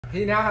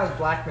He now has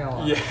blackmail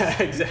on.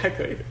 Yeah,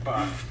 exactly.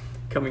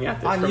 Coming at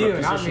this on from you, a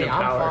position not me. of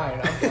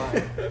power. I'm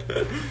fine.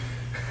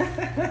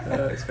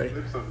 It's funny.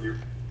 Lips on you.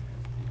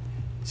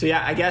 So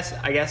yeah, I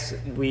guess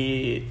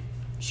we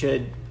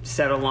should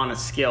settle on a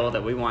skill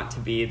that we want to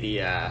be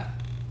the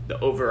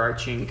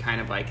overarching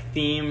kind of like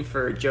theme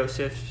for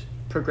Jozef's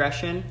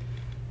progression,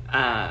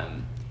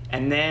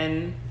 and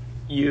then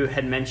you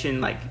had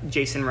mentioned like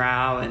Jason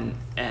Rao and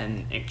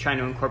trying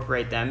to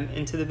incorporate them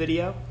into the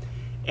video,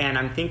 and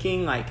I'm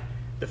thinking like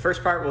the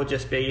first part will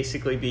just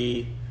basically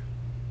be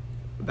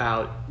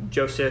about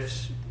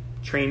Jozef's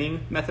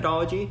training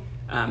methodology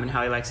and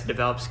how he likes to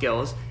develop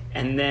skills,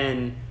 and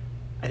then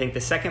I think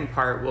the second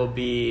part will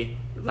be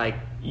like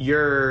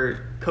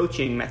your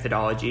coaching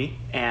methodology,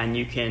 and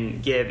you can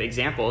give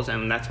examples,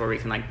 and that's where we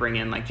can like bring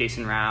in like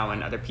Jason Rao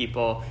and other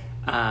people,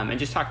 and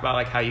just talk about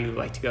like how you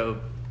like to go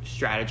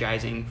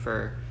strategizing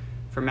for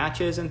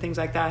matches and things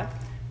like that.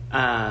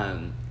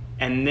 And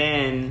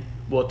then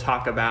we'll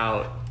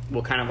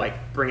kind of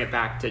like bring it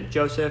back to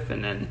Jozef,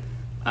 and then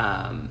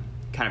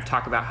kind of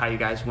talk about how you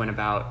guys went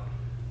about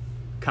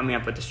coming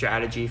up with the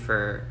strategy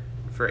for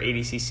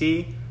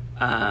ADCC.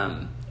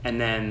 And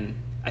then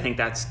I think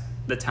that's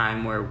the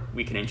time where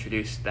we can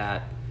introduce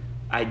that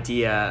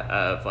idea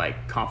of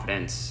like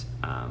confidence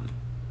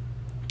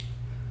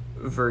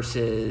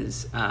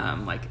versus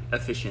like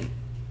efficient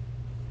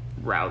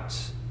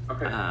routes.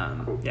 Okay,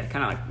 cool. Yeah,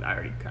 kind of like I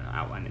already kind of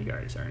outlined it. You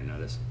already started to know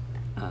this.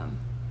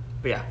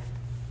 But yeah.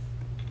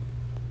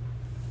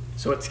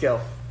 So what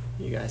skill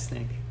do you guys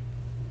think?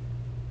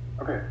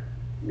 Okay,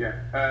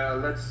 yeah.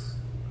 Let's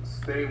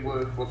stay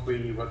with what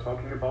we were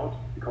talking about,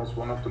 because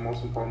one of the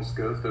most important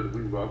skills that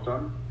we worked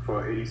on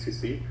for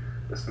ADCC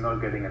is not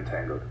getting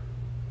entangled.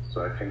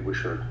 So I think we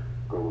should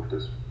go with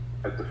this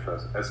as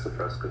the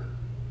first skill.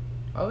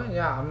 Okay,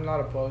 yeah, I'm not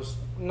opposed.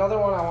 Another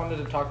one I wanted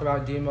to talk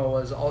about, Demo,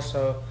 was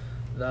also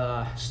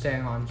the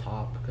staying on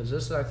top, because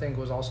this I think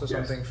was also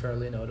something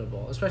fairly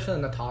notable, especially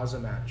in the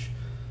Taza match.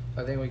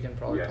 I think we can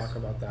probably talk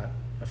about that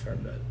a fair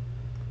bit.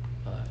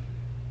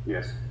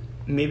 Yes.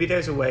 Maybe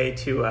there's a way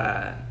to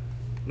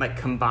like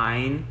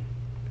combine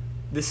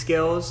the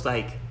skills,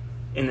 like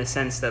in the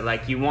sense that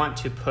like you want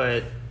to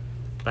put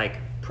like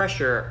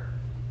pressure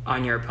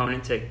on your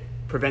opponent to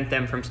prevent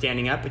them from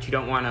standing up, but you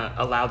don't want to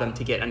allow them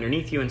to get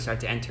underneath you and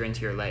start to enter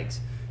into your legs.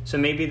 So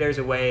maybe there's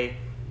a way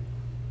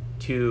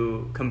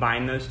to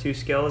combine those two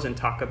skills and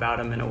talk about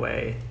them in a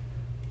way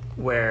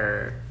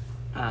where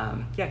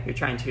you're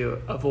trying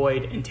to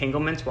avoid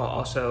entanglements while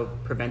also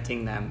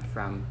preventing them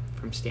from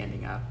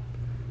standing up.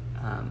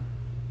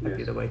 Might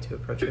be the way to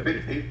approach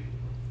it.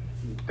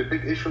 The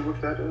big issue with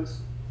that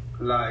is,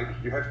 like,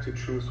 you have to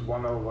choose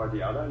one over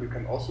the other. You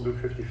can also do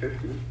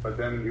 50-50, but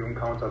then you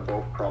encounter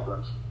both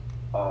problems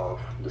of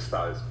the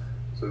styles.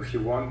 So if you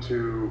want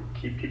to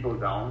keep people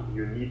down,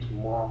 you need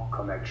more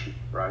connection,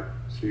 right?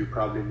 So you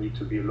probably need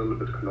to be a little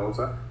bit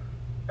closer.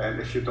 And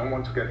if you don't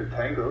want to get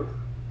entangled,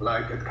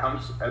 like, it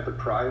comes at the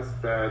price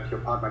that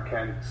your partner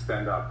can't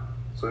stand up.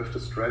 So if the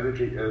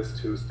strategy is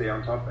to stay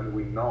on top and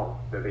we know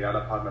that the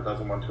other partner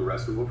doesn't want to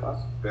wrestle with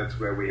us, that's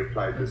where we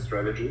apply this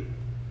strategy.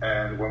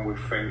 And when we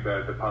think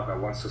that the partner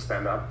wants to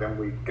stand up, then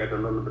we get a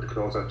little bit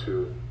closer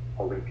to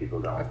holding people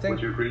down.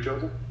 Would you agree,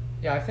 Joseph?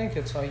 Yeah, I think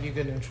it's like you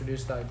could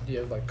introduce the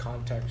idea of like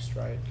context,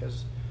 right?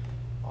 Because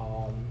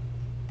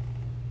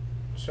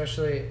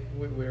especially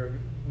we're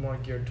more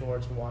geared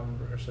towards one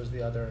versus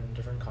the other in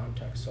different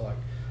contexts. So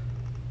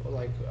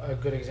like a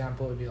good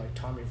example would be like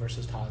Tommy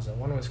versus Taza.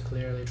 One was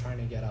clearly trying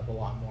to get up a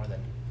lot more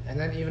than, and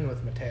then even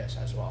with Mateus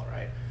as well,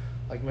 right?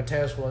 Like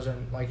Mateus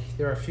wasn't, like,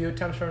 there were a few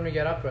attempts for him to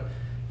get up, but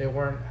they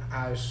weren't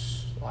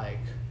as like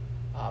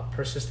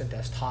persistent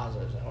as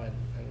Taza's.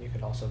 And you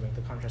could also make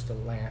the contrast to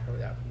Lang, who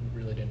that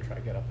really didn't try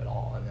to get up at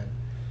all. And then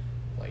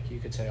like you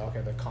could say,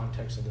 okay, the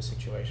context of the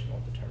situation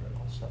will determine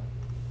also.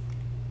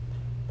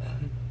 But,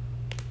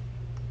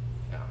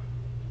 yeah.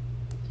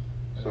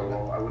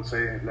 So I would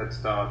say let's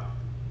start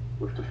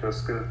with the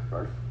first skill,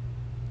 right?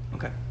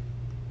 Okay.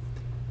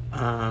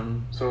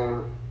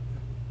 So,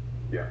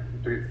 yeah,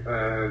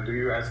 do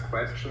you ask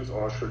questions,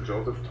 or should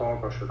Jozef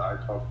talk, or should I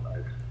talk?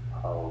 Like,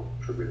 how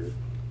should we do it?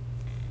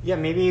 Yeah,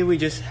 maybe we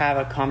just have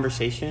a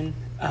conversation.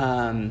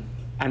 I'm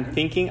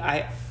thinking,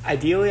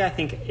 ideally I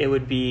think it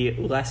would be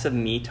less of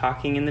me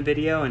talking in the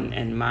video,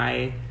 and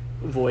my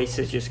voice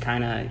is just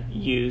kind of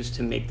used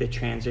to make the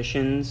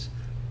transitions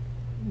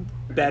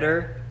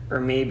better, or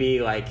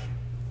maybe like,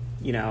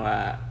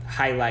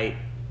 highlight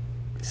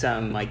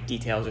some like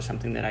details or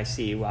something that I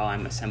see while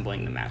I'm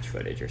assembling the match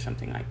footage or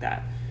something like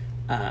that.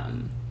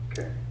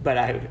 Okay. But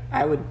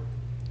I would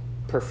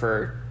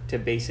prefer to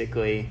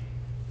basically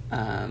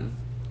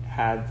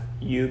have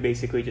you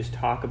basically just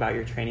talk about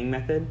your training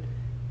method,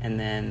 and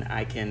then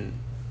I can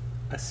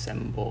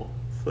assemble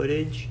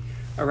footage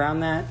around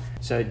that.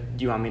 So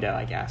do you want me to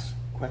like ask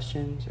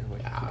questions or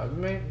what? Yeah,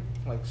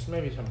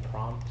 maybe some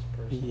prompts.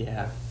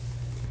 Yeah.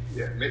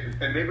 Yeah,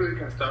 and maybe we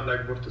can start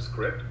like with the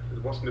script.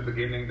 It was in the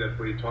beginning that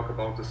we talk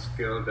about the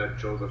skill that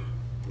Jozef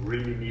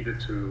really needed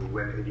to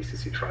win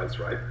ADCC trials,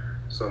 right?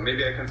 So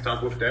maybe I can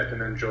start with that, and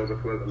then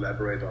Joseph will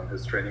elaborate on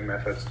his training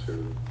methods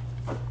to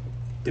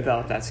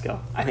develop that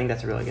skill. I think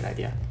that's a really good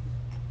idea.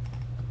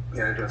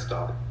 Yeah, I just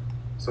start.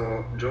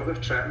 So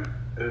Jozef Chen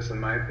is, in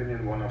my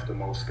opinion, one of the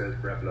most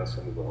skilled grapplers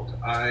in the world.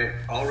 I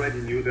already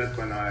knew that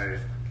when I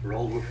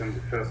rolled with him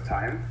the first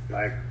time,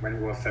 like when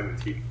he was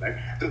 17. Like,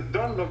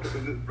 don't look at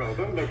me, bro.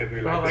 Don't look at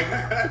me like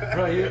that.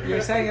 Bro,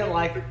 you're saying it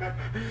like.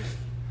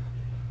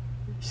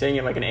 Saying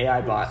it like an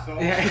AI bot.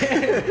 Yeah.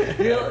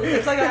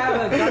 It's like I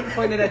have a gun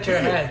pointed at your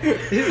head.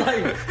 He's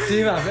like,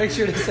 Dima, make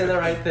sure to say the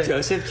right thing.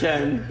 Jozef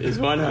Chen is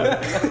one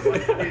of.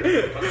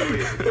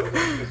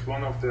 He's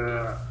one of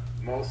the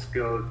most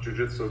skilled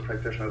jiu-jitsu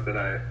practitioners that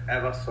I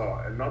ever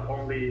saw, and not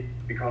only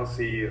because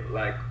he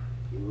like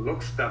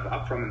looks stuff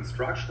up from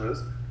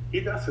instructionals,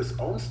 he does his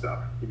own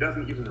stuff. He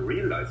doesn't even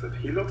realize it.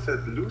 He looks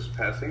at loose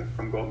passing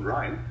from Gordon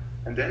Ryan,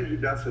 and then he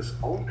does his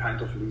own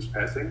kind of loose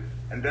passing,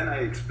 and then I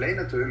explain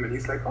it to him, and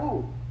he's like,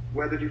 "Oh,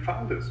 where did you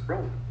find this,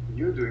 bro?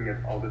 You're doing it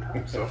all the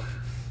time." So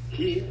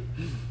he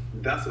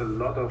does a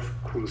lot of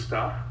cool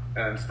stuff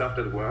and stuff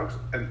that works,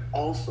 and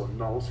also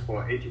knows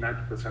for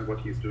 80-90% what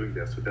he's doing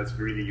there. So that's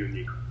really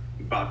unique.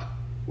 But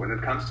when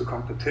it comes to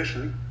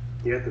competition,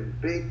 he had a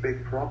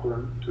big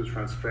problem to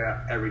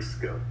transfer every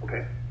skill,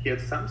 okay? He had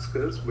some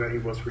skills where he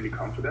was really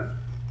confident,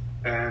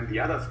 and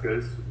the other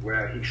skills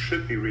where he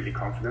should be really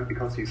confident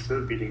because he's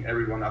still beating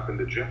everyone up in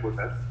the gym with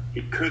that,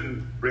 he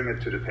couldn't bring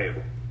it to the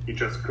table. He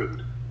just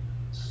couldn't.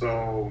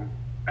 So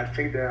I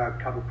think there are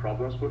a couple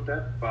problems with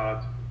that,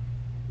 but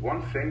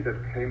one thing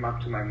that came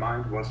up to my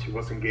mind was he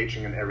was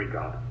engaging in every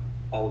guard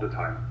all the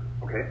time,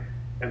 okay?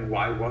 And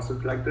why was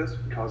it like this?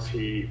 Because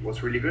he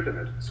was really good in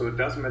it. So it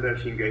doesn't matter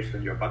if he engaged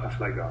in your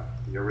butterfly guard,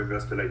 your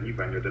reverse de la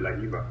Hiva, and your de la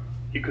Hiva.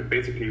 He could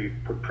basically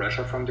put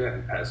pressure from there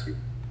and pass you.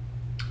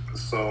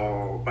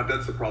 So, but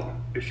that's the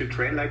problem. If you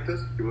train like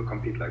this, you will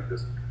compete like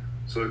this.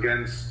 So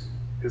against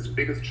his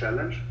biggest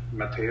challenge,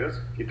 Mateus,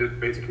 he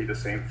did basically the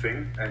same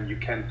thing, and you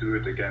can't do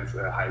it against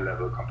a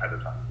high-level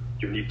competitor.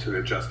 You need to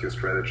adjust your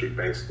strategy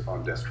based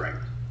on their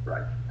strength,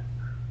 right?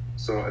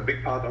 So a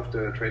big part of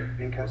the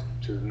training is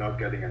to not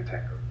getting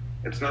entangled.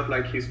 It's not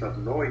like he's not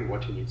knowing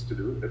what he needs to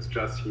do. It's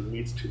just he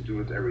needs to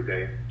do it every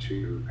day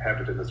to have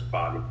it in his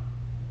body,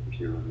 if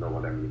you know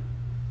what I mean.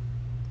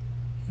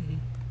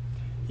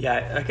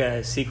 Yeah, like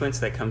a sequence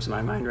that comes to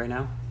my mind right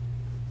now,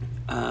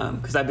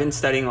 because I've been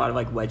studying a lot of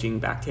like wedging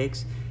back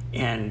takes,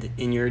 and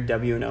in your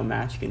W&O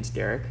match against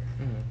Derek,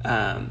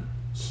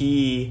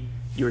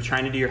 you were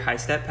trying to do your high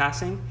step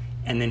passing,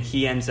 and then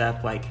he ends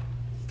up like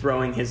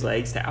throwing his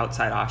legs to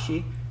outside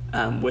ashi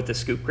with the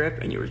scoop grip,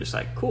 and you were just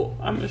like, cool,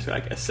 I'm just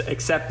like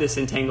accept this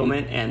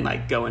entanglement and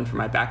like go in for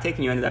my back take,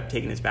 and you ended up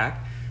taking his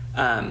back.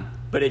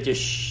 But it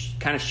just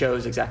kind of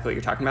shows exactly what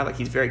you're talking about. Like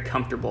he's very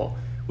comfortable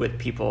with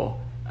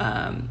people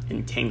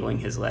entangling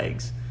his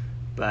legs.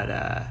 But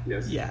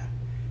yes. Yeah.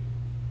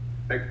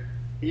 Like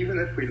even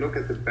if we look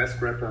at the best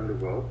grappler in the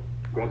world,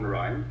 Gordon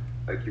Ryan,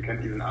 like you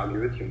can't even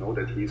argue it, you know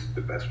that he's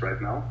the best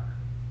right now.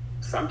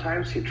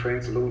 Sometimes he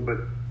trains a little bit,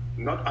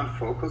 not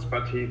unfocused,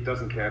 but he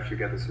doesn't care if you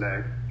get his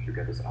leg, if you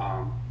get his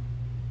arm.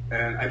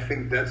 And I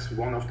think that's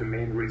one of the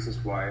main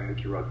reasons why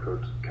Nicky Rod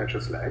could catch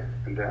his leg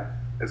in there.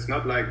 It's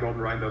not like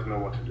Gordon Ryan doesn't know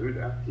what to do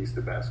there. He's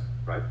the best,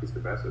 right? He's the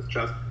best. It's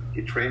just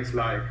he trains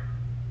like,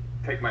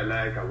 take my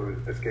leg, I will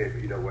escape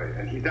either way.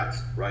 And he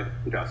does, right?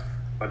 He does.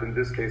 But in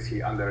this case,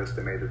 he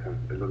underestimated him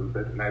a little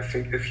bit. And I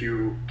think if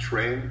you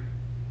train,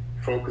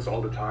 focus all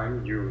the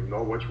time, you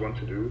know what you want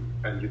to do,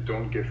 and you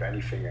don't give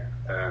anything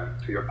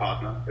to your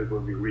partner, it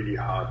will be really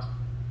hard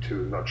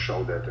to not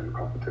show that in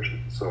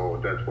competition. So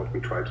that's what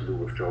we try to do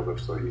with Jozef.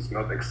 So he's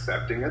not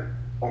accepting it,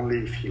 only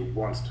if he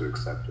wants to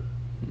accept it.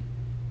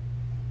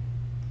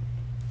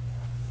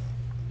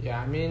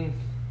 Yeah, I mean,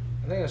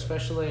 I think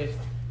especially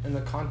in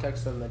the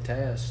context of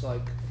Mateus,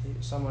 like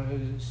someone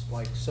who's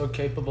like so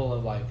capable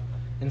of like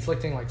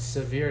inflicting like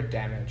severe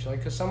damage.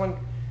 Like, cause someone,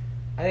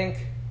 I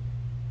think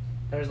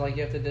there's like,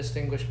 you have to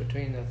distinguish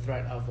between the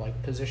threat of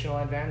like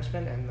positional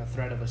advancement and the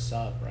threat of a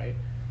sub, right?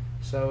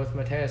 So with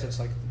Mateus, it's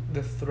like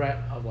the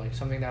threat of like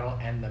something that'll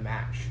end the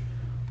match.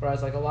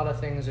 Whereas like a lot of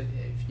things,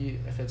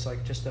 if it's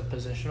like just a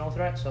positional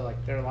threat, so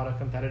like there are a lot of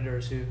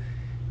competitors who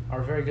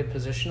are very good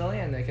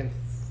positionally and they can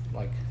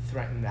like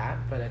threaten that,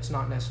 but it's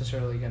not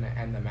necessarily going to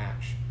end the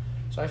match.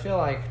 So I feel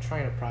like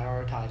trying to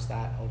prioritize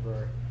that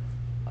over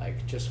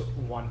like just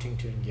wanting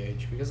to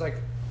engage, because like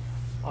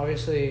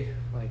obviously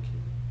like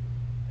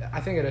I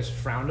think it is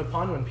frowned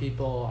upon when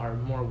people are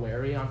more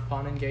wary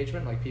upon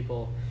engagement. Like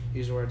people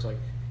use words like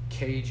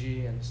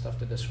cagey and stuff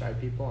to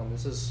describe people, and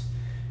this is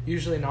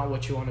usually not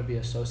what you want to be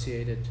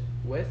associated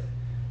with.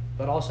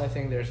 But also I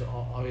think there's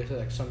obviously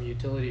like some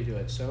utility to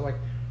it. So like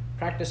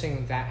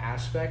practicing that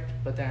aspect,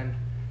 but then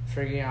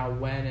figuring out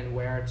when and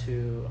where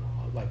to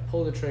like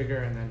pull the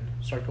trigger and then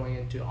start going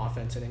into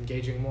offense and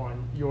engaging more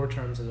on your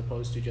terms as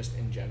opposed to just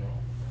in general,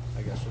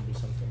 I guess would be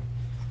something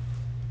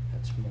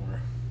that's more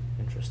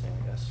interesting,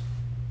 I guess.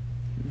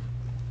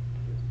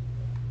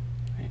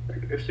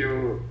 Like if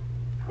you,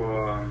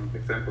 for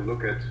example,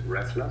 look at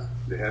wrestlers,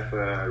 they have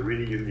a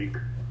really unique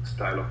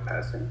style of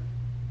passing.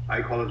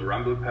 I call it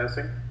rumble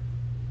passing,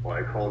 or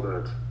I called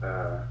it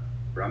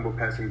rumble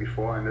passing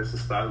before, and it's a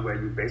style where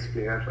you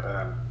basically have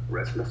a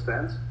wrestler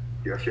stance.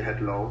 You have your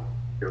head low,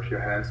 you have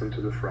your hands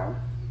into the front,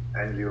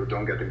 and you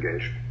don't get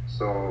engaged.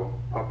 So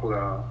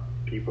popular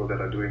people that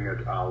are doing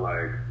it are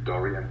like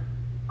Dorian,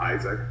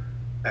 Isaac,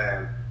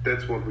 and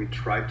that's what we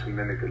try to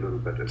mimic a little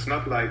bit. It's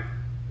not like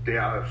they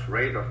are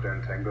afraid of the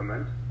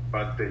entanglement,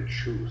 but they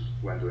choose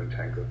when to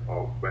entangle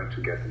or when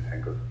to get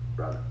entangled,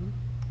 rather.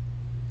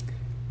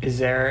 Is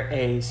there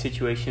a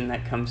situation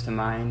that comes to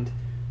mind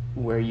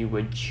where you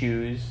would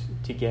choose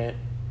to get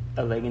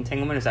a leg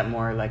entanglement? Is that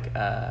more like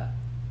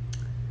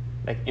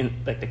in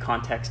the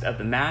context of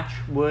the match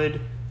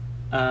would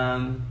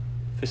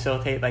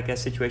facilitate like a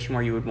situation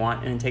where you would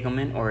want an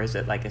entanglement, or is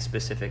it like a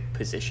specific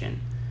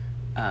position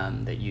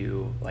that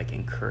you like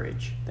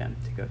encourage them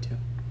to go to?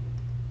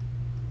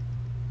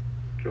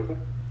 Joseph?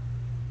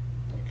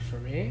 Like for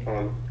me,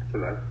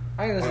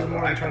 I think this is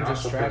more in terms of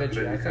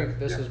strategy. I think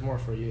this yeah. is more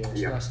for you.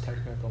 It's less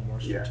technical, more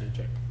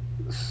strategic.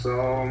 Yeah.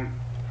 So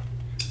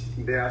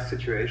there are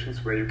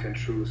situations where you can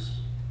choose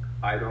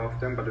either of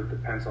them, but it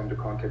depends on the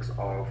context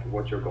of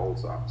what your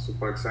goals are. So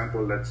for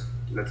example, let's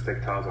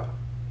take Taza.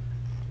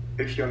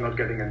 If you're not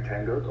getting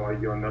entangled or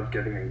you're not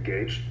getting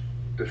engaged,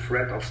 the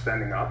threat of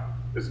standing up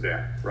is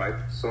there, right?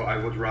 So I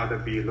would rather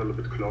be a little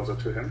bit closer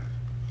to him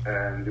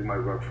and do my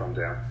work from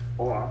there.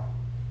 Or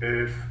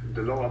if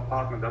the lower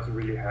partner doesn't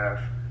really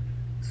have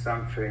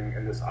something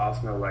in his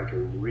arsenal like a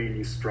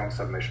really strong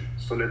submission.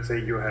 So let's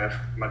say you have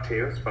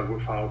Mateus, but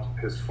without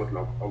his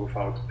footlock or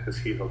without his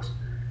heel hooks.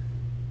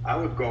 I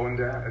would go in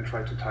there and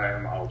try to tire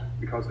him out,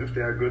 because if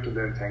they are good in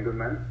the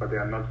entanglement, but they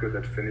are not good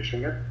at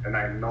finishing it, and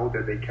I know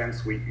that they can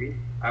sweep me,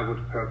 I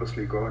would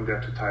purposely go in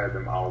there to tire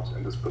them out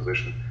in this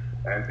position.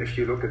 And if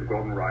you look at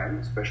Gordon Ryan,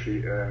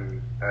 especially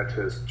at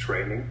his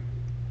training,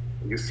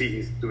 you see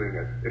he's doing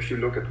it. If you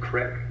look at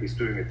Craig, he's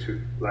doing it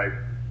too. Like,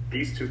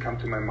 these two come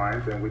to my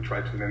mind and we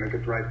try to mimic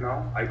it right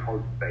now. I call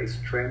it base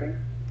training,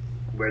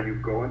 where you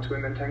go into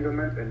an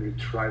entanglement and you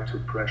try to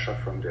pressure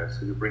from there.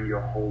 So you bring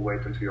your whole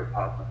weight into your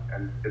partner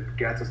and it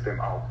gases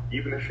them out.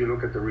 Even if you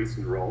look at the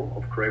recent role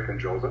of Craig and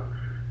Joseph,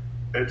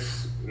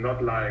 it's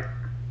not like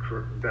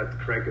that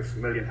Craig is a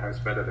million times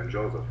better than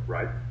Joseph,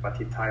 right? But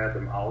he tired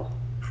them out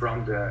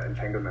from the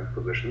entanglement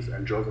positions,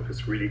 and Joseph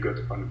is really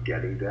good on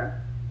getting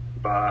there.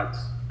 But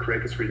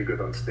Craig is really good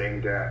on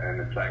staying there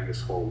and applying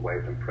his whole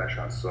weight and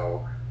pressure.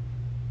 So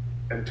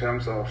in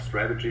terms of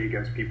strategy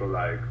against people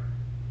like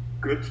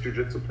good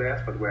jiu-jitsu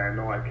players, but where I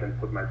know I can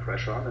put my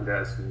pressure on and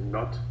there's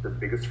not the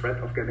biggest threat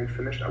of getting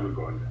finished, I will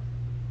go in there.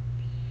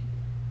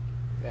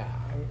 Yeah,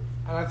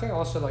 and I think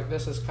also like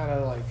this is kind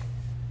of like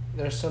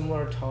there's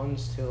similar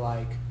tones to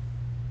like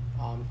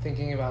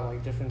thinking about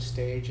like different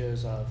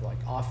stages of like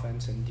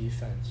offense and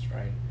defense,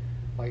 right?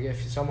 Like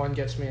if someone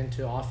gets me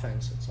into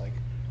offense, it's like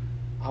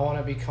I want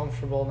to be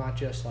comfortable not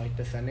just like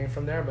defending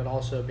from there, but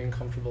also being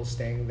comfortable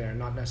staying there,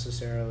 not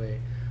necessarily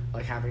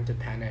like having to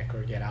panic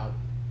or get out.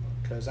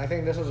 Because I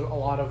think this is a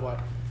lot of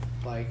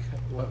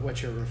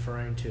what you're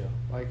referring to.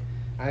 Like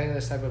I think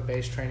this type of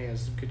base training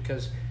is good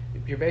because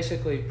you're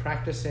basically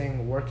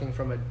practicing working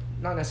from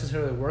not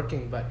necessarily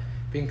working, but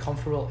being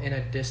comfortable in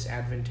a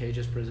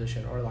disadvantageous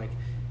position or like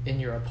in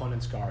your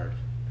opponent's guard.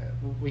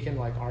 We can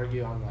like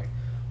argue on like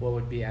what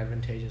would be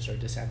advantageous or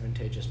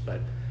disadvantageous, but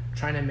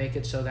trying to make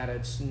it so that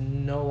it's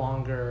no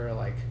longer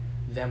like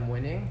them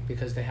winning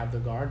because they have the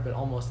guard, but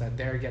almost that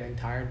they're getting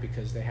tired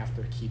because they have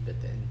to keep it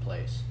in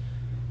place.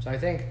 So I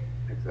think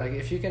like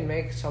if you can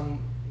make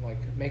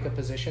a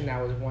position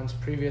that was once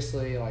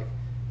previously like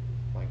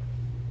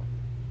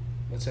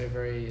let's say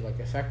very like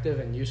effective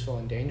and useful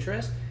and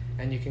dangerous,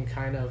 and you can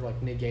kind of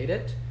like negate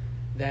it,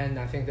 then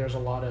I think there's a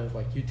lot of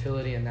like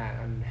utility in that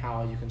and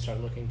how you can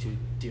start looking to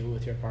deal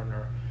with your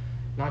partner,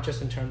 not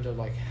just in terms of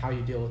like how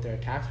you deal with their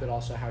attacks, but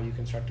also how you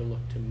can start to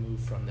look to move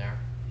from there.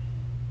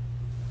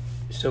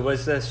 So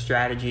was the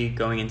strategy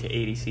going into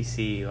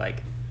ADCC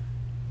like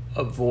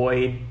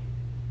avoid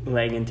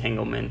leg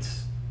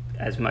entanglements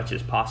as much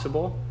as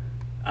possible,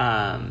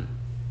 and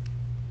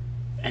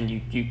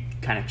you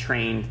kind of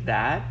trained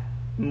that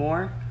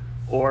more,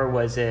 or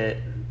was it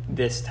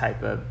this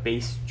type of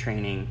base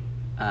training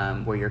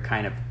where you're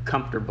kind of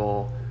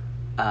comfortable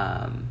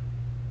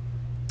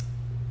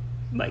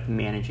like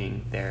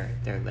managing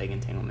their leg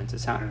entanglements? It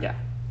sounds yeah.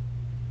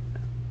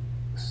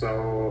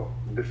 So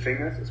the thing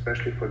is,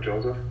 especially for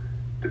Joseph,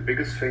 the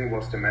biggest thing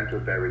was the mental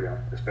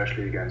barrier,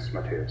 especially against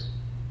Mateus.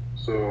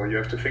 So you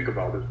have to think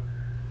about it.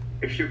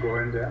 If you go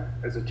in there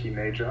as a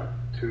teenager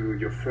to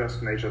your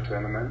first major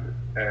tournament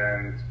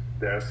and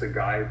there's a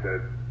guy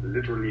that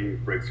literally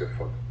breaks your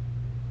foot,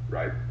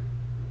 right?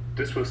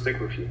 This will stick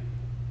with you.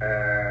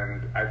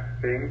 And I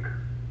think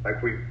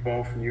like we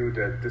both knew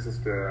that this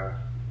is the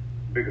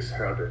biggest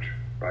heritage,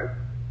 right?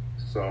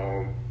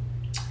 So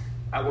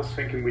I was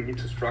thinking we need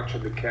to structure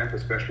the camp,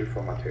 especially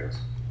for Mateus,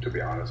 to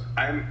be honest.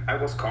 I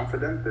was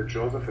confident that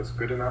Joseph is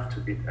good enough to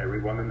beat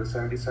everyone in the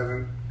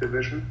 77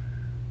 division,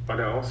 but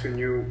I also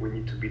knew we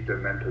need to beat the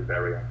mental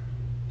barrier.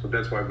 So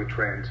that's why we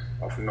trained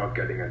of not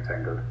getting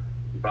entangled.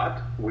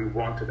 but we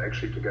wanted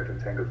actually to get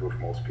entangled with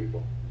most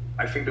people.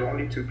 I think the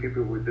only two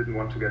people we didn't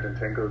want to get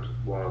entangled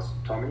was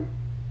Tommy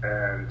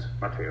and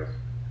Mateus.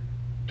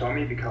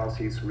 Tommy, because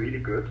he's really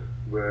good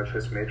with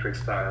his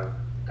matrix style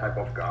type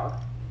of guard,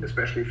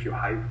 especially if you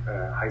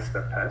high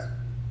step pass.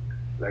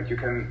 Like, you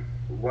can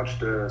watch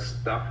the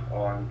stuff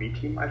on B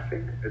Team, I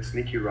think. It's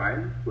Nicky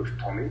Ryan with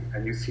Tommy,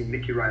 and you see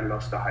Nicky Ryan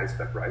lost the high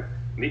step, right?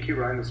 Nicky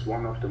Ryan is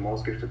one of the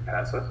most gifted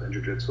passers in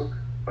Jiu Jitsu,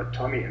 but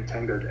Tommy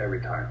entangled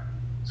every time.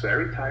 So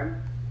every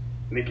time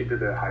Nicky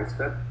did a high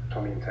step,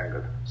 Tommy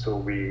entangled. So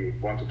we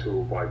wanted to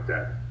avoid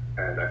that,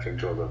 and I think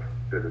Jozef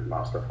did it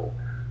masterful.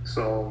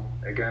 So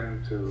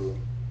again, to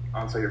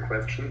answer your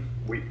question,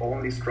 we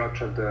only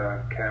structured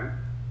the camp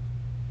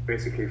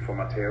basically for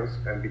Mateus,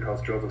 and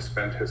because Jozef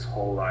spent his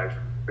whole life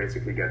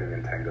basically getting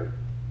entangled.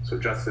 So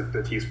just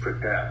that he's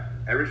prepared.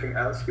 Everything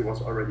else, he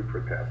was already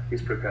prepared.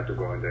 He's prepared to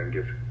go in there and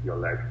give your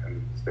leg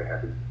and stay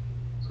happy.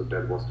 So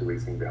that was the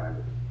reason behind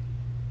it.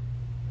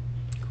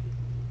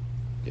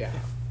 Yeah.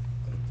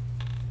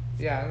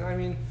 Yeah, I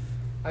mean,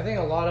 I think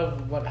a lot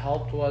of what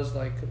helped was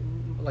like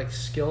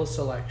skill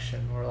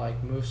selection or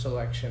like move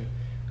selection,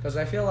 because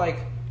I feel like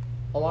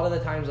a lot of the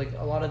times, like,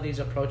 a lot of these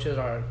approaches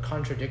are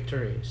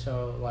contradictory.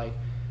 So like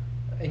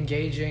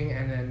engaging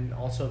and then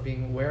also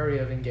being wary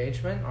of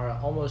engagement are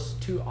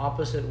almost two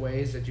opposite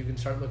ways that you can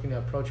start looking to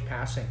approach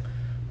passing.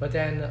 But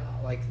then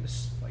like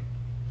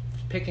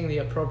picking the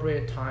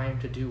appropriate time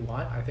to do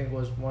what, I think,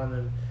 was one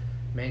of the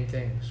main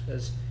things.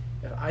 Because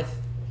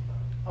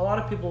a lot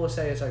of people will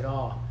say it's like,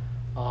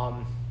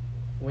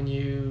 when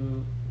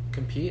you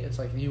compete, it's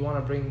like you want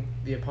to bring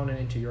the opponent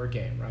into your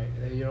game, right?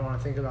 You don't want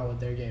to think about what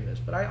their game is.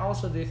 But I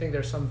also do think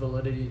there's some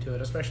validity to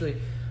it, especially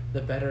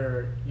the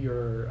better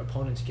your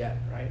opponents get,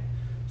 right?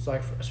 So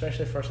like,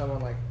 especially for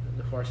someone like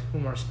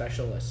whom are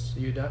specialists,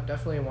 you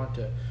definitely want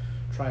to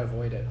try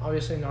avoid it.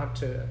 Obviously not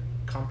to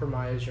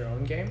compromise your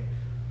own game,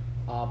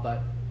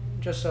 but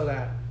just so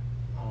that,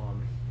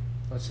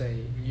 let's say,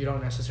 you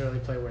don't necessarily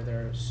play where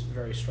they're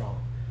very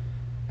strong.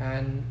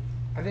 And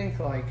I think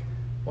like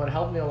what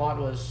helped me a lot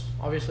was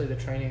obviously the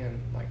training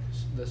and like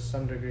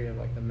some degree of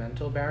like the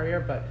mental barrier,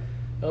 but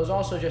it was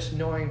also just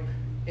knowing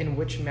in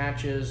which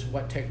matches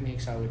what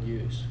techniques I would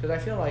use. Because I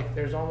feel like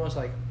there's almost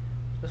like,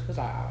 just because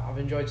I've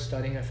enjoyed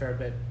studying a fair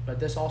bit, but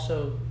this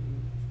also,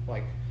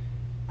 like,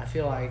 I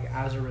feel like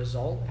as a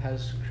result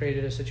has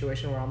created a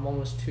situation where I'm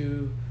almost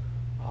too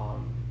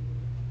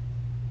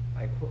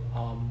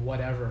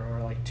whatever,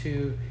 or like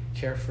too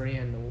carefree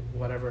in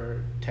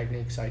whatever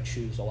techniques I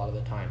choose a lot of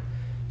the time.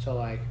 So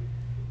like,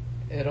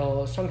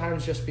 it'll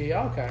sometimes just be,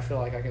 okay, I feel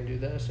like I can do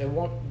this. It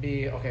won't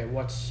be, okay,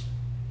 what's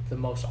the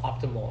most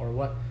optimal, or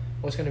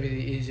what's going to be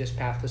the easiest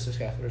path to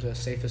success, or the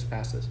safest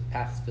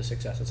path to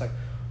success. It's like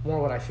more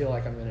what I feel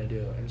like I'm going to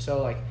do. And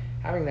so like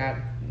having that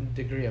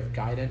degree of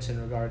guidance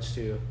in regards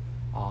to,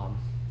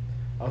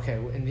 okay,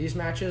 in these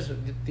matches,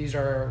 these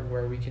are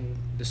where we can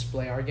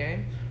display our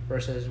game,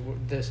 versus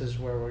this is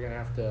where we're going to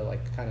have to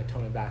like kind of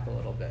tone it back a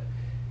little bit.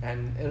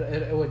 And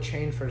it would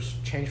change for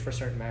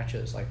certain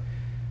matches. Like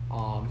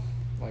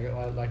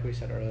we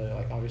said earlier,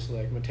 like obviously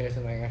like Mateus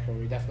and Langnecker,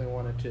 we definitely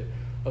wanted to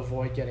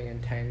avoid getting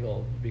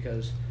entangled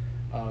because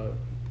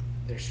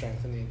their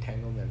strength in the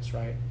entanglements,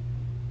 right?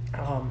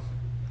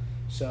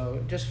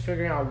 So just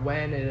figuring out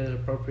when it is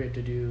appropriate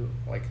to do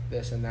like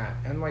this and that.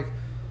 And like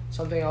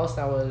something else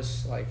that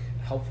was like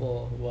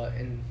helpful,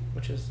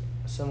 which is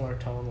a similar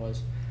tone,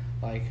 was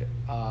like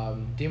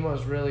Dimo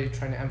was really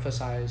trying to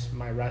emphasize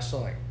my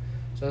wrestling.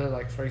 So that,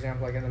 like, for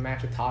example, like in the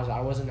match with Taza,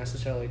 I wasn't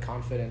necessarily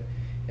confident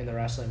in the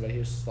wrestling, but he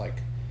was like,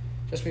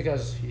 just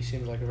because he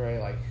seems like a very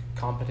like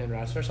competent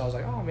wrestler, so I was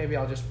like, oh, maybe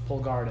I'll just pull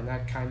guard. And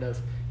that kind of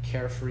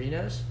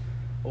carefreeness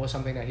was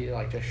something that he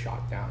like just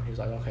shot down. He was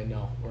like, okay,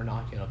 no, we're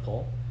not gonna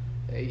pull,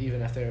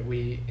 even if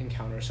we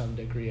encounter some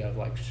degree of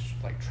like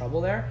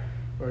trouble there.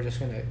 We're just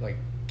gonna like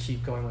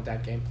keep going with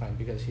that game plan,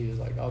 because he was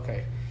like,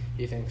 okay,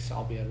 he thinks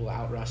I'll be able to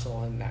out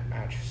wrestle in that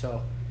match.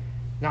 So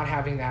not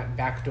having that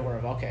back door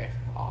of, okay,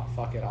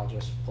 fuck it, I'll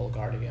just pull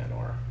guard again,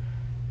 or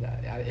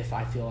if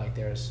I feel like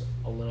there's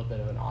a little bit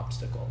of an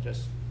obstacle,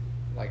 just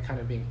like kind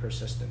of being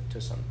persistent to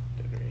some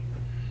degree.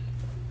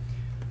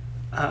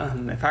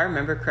 If I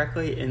remember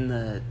correctly, in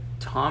the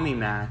Tommy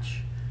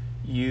match,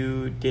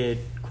 you did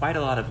quite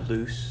a lot of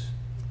loose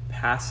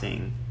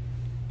passing,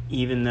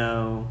 even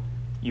though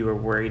you were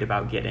worried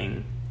about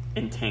getting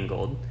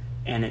entangled.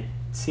 And it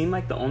seemed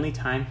like the only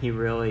time he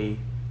really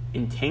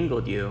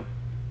entangled you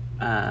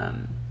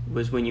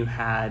was when you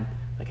had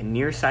like a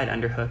near side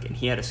underhook and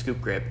he had a scoop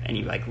grip, and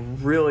you like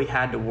really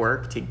had to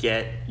work to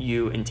get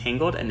you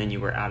entangled, and then you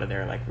were out of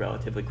there like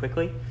relatively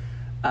quickly.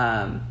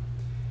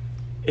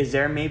 Is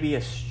there maybe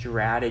a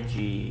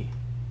strategy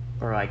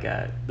or like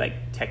a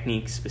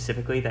technique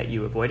specifically that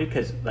you avoided?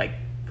 Because like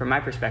from my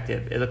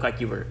perspective, it looked like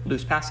you were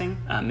loose passing.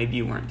 Maybe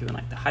you weren't doing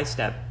like the high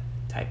step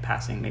type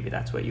passing. Maybe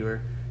that's what you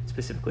were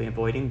specifically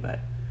avoiding. But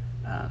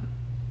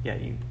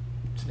you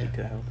speak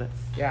to that a little bit.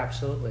 Yeah,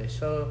 absolutely.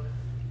 So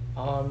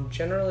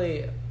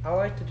generally, I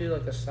like to do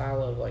like a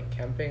style of like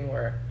camping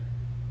where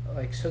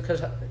like, so,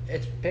 because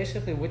it's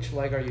basically which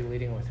leg are you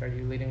leading with? Are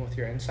you leading with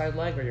your inside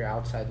leg or your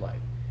outside leg?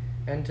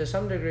 And to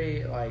some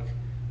degree, like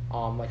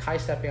high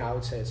stepping, I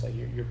would say it's like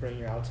you're bringing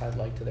your outside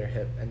leg to their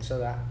hip, and so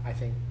that I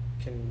think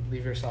can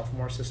leave yourself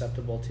more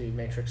susceptible to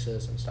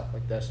matrices and stuff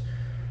like this.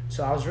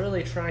 So I was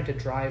really trying to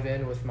drive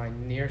in with my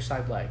near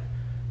side leg,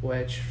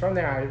 which from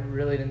there I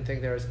really didn't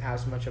think there was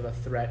as much of a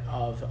threat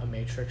of a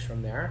matrix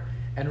from there,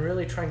 and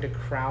really trying to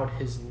crowd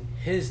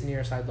his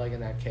near side leg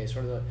in that case,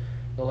 or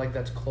the leg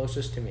that's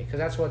closest to me, because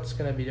that's what's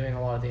going to be doing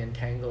a lot of the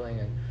entangling,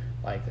 and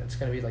like it's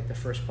going to be like the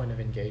first point of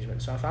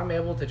engagement. So if I'm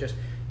able to just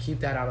keep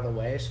that out of the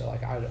way, so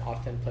like I would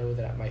often play with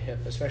it at my hip,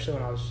 especially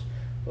when I was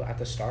at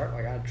the start,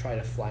 like I'd try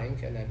to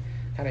flank and then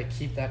kind of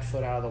keep that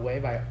foot out of the way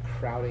by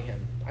crowding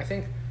him. I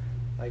think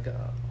like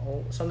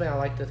something I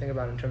like to think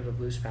about in terms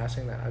of loose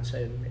passing that I'd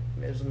say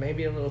is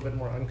maybe a little bit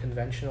more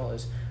unconventional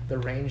is the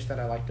range that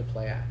I like to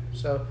play at.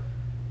 So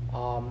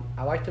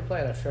I like to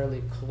play at a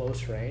fairly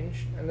close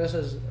range, and this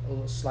is a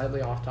little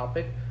slightly off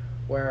topic,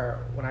 where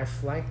when I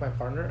flank my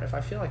partner, if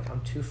I feel like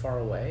I'm too far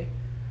away,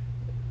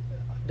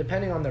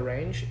 depending on the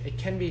range, it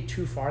can be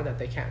too far that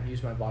they can't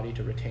use my body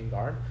to retain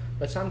guard,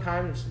 but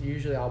sometimes,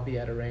 usually I'll be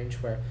at a range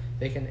where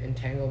they can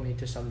entangle me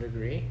to some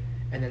degree,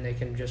 and then they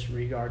can just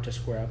re-guard to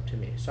square up to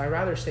me. So I'd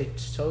rather stay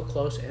so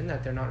close in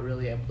that they're not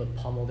really able to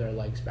pummel their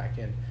legs back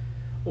in.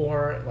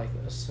 Or like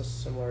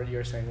similar to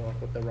you're saying,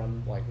 like with the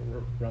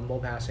rumble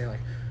passing, like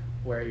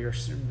where you're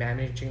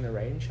managing the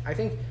range. I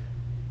think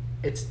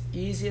it's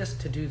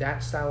easiest to do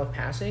that style of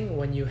passing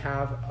when you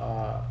have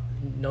a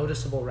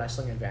noticeable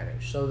wrestling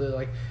advantage. So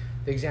the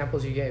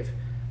examples you gave,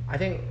 I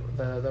think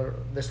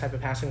this type of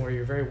passing where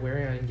you're very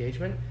wary on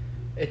engagement,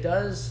 it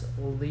does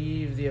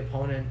leave the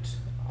opponent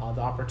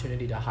the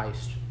opportunity to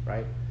heist,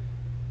 right?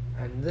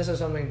 And this is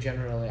something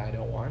generally I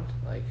don't want,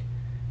 like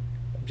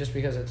just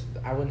because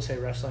I wouldn't say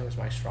wrestling is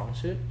my strong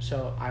suit.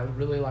 So I would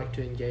really like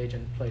to engage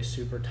and play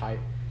super tight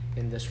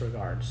in this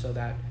regard, so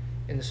that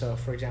so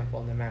for example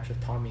in the match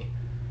with Tommy,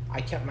 I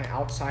kept my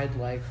outside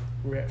leg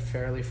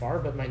fairly far,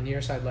 but my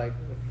near side leg,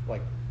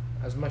 like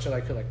as much as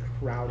I could, like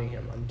crowding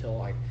him until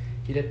like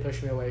he did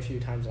push me away a few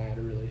times and I had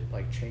to really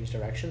like change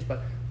directions.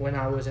 But when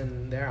I was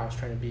in there, I was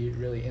trying to be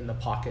really in the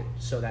pocket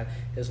so that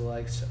his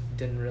legs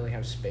didn't really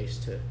have space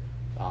to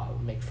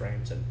make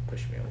frames and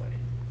push me away,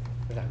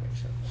 if that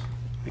makes sense.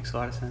 Makes a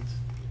lot of sense.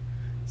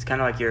 It's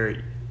kind of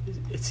like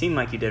it seemed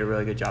like you did a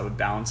really good job of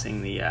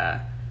balancing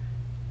the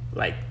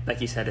like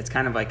you said, it's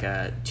kind of like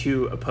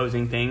two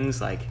opposing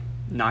things, like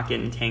not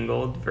getting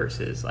tangled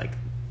versus like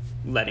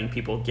letting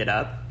people get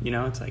up,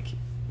 it's like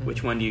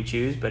which one do you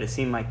choose? But it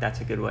seemed like that's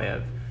a good way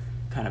of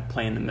kind of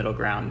playing the middle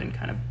ground and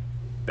kind of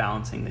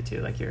balancing the two,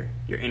 like you're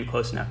in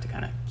close enough to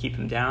kind of keep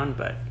them down,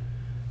 but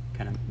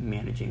kind of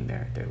managing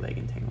their leg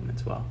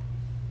entanglements well.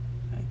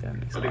 I think that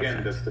makes a lot of sense. But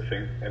again, that's the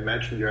thing.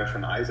 Imagine you have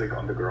an Isaac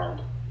on the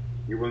ground.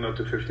 You will not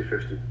do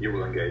 50-50. You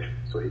will engage,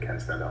 so he can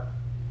stand up.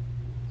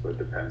 So it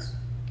depends.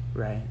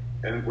 Right.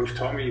 And with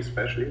Tommy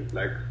especially,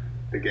 like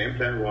the game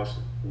plan was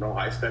no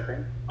high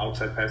stepping,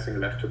 outside passing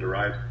left to the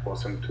right,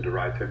 force him to the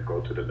right hip,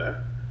 go to the left.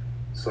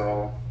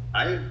 So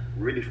I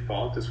really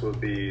thought this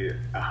would be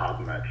a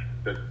hard match.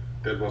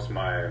 That was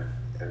my,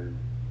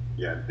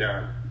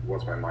 there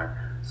was my mind.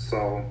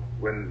 So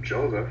when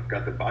Jozef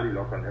got the body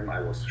lock on him,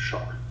 I was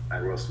shocked.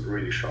 I was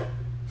really shocked.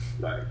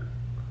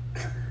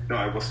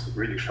 I was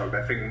really shocked.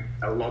 I think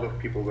a lot of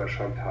people were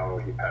shocked how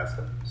he passed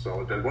him.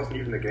 So that wasn't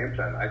even the game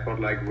plan. I thought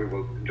like we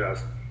will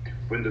just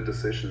win the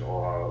decision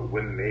or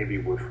win maybe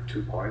with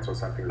 2 points or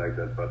something like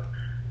that. But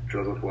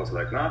Jozef was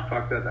like, nah,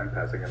 fuck that, I'm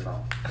passing him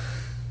now.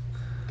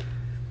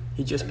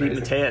 He just beat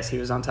Mateus. He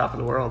was on top of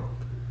the world.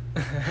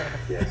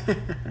 Yes.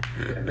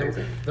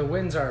 Amazing. The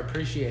wins are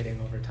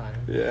appreciating over time.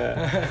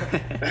 Yeah.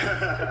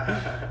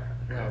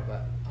 No,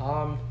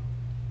 but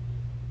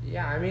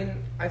yeah, I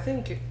mean, I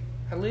think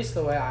at least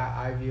the way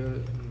I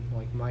view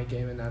like my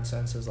game in that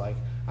sense is like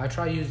I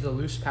try to use the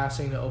loose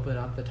passing to open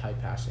up the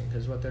tight passing,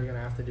 because what they're gonna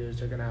have to do is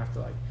they're gonna have to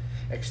like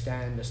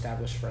extend,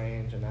 establish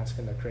frames, and that's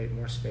gonna create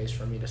more space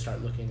for me to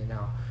start looking to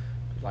now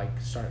like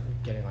start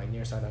getting like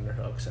near side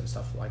underhooks and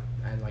stuff like,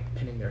 and like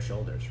pinning their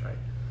shoulders, right?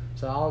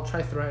 So I'll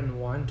try threaten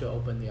one to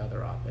open the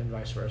other up and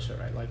vice versa,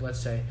 right? Like let's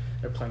say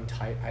they're playing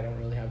tight, I don't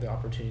really have the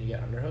opportunity to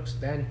get underhooks,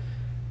 then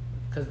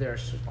because they're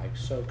like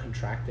so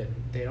contracted,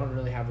 they don't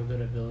really have a good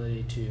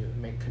ability to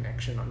make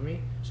connection on me.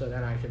 So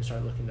then I can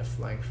start looking to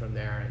flank from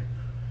there and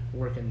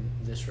work in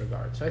this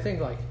regard. So I think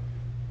like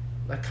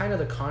kind of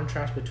the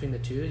contrast between the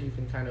two, you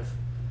can kind of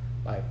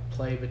like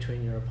play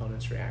between your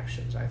opponent's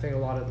reactions. I think a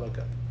lot of like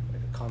a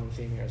common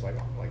theme here is like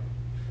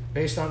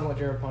based on what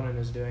your opponent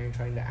is doing,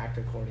 trying to act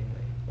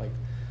accordingly. Like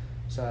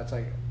so that's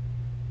like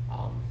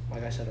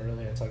I said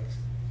earlier, it's like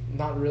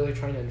not really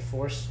trying to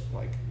enforce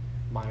like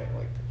my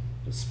like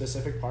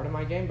specific part of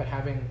my game, but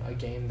having a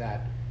game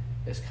that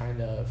is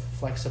kind of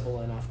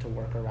flexible enough to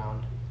work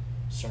around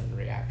certain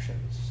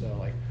reactions. So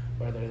like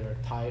whether they're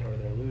tight or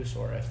they're loose,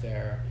 or if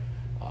they're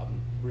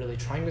really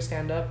trying to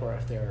stand up, or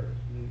if they're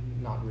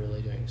not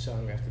really doing so,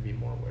 and we have to be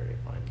more wary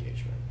on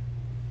engagement.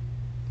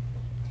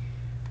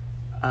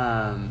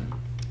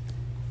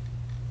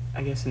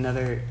 I guess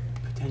another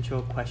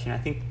potential question, I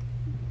think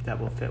that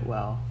will fit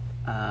well,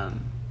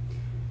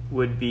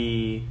 would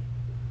be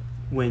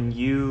when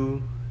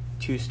you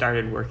two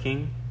started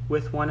working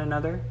with one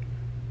another,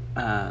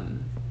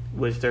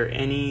 was there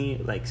any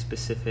like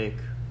specific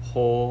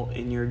hole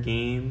in your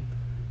game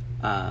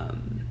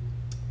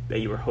that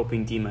you were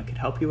hoping Dima could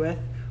help you with?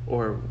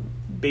 Or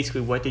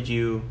basically what did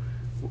you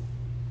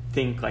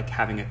think like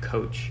having a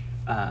coach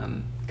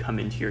come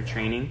into your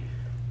training?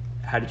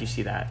 How did you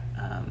see that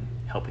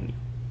helping you?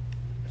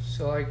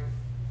 So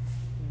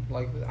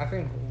like I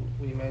think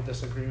we made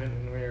this agreement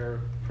when we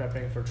were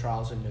prepping for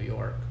trials in New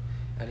York,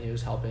 and he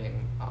was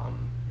helping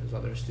his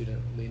other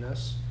student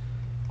Linus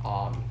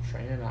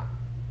train. And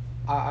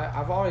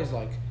I've always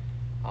like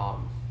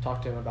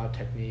talked to him about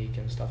technique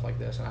and stuff like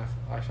this, and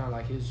I found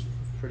like he's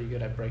pretty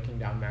good at breaking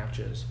down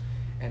matches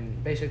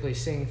and basically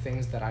seeing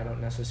things that I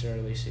don't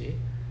necessarily see.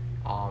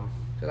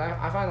 Because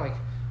I find like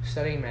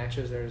studying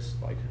matches, there's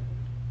like,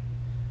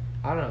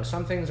 I don't know,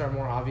 some things are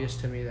more obvious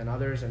to me than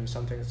others, and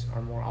some things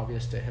are more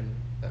obvious to him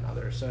than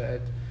others. So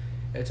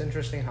it's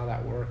interesting how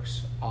that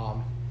works.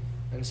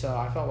 And so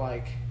I felt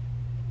like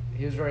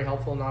he was very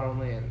helpful, not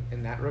only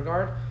in that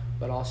regard,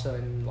 but also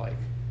in like,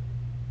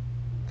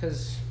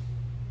 because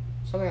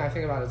something I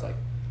think about is like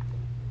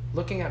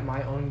looking at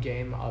my own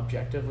game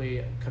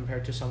objectively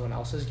compared to someone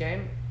else's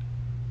game.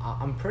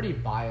 I'm pretty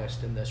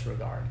biased in this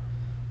regard.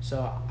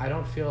 So I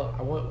don't feel,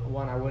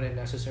 I wouldn't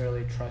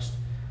necessarily trust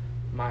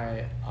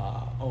my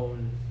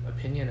own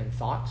opinion and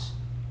thoughts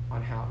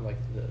on how, like,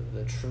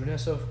 the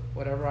trueness of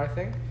whatever I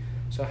think.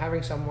 So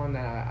having someone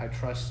that I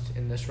trust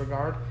in this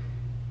regard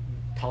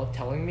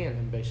telling me, and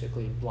then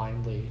basically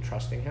blindly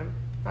trusting him,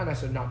 not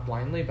necessarily not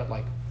blindly, but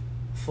like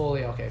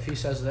fully, okay, if he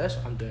says this,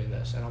 I'm doing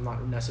this, and I'm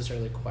not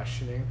necessarily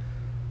questioning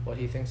what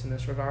he thinks in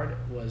this regard,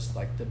 was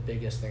like the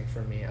biggest thing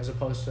for me, as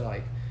opposed to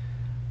like,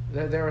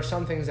 there were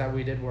some things that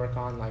we did work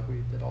on, like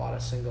we did a lot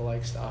of single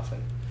leg stuff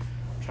and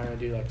trying to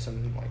do like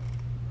some like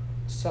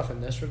stuff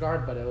in this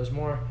regard, but it was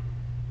more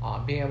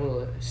being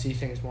able to see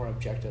things more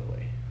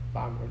objectively. But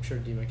I'm sure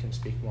Dima can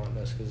speak more on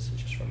this because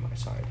it's just from my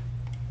side.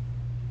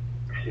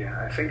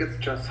 Yeah, I think it's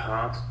just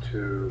hard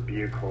to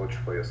be a coach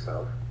for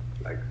yourself.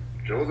 Like,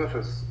 Jozef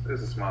is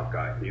a smart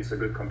guy. He's a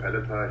good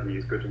competitor,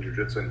 he's good in Jiu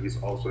Jitsu, and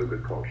he's also a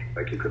good coach.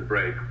 Like, he could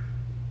break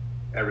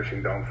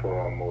everything down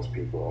for most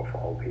people or for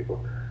all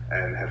people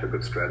and have a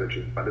good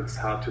strategy. But it's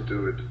hard to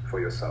do it for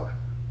yourself,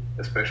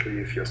 especially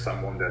if you're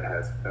someone that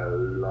has a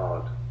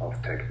lot of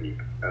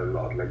technique, a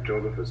lot. Like,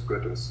 Jozef is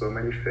good in so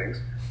many things.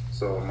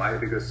 So my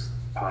biggest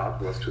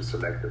part was to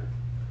select it,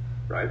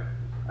 right?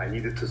 I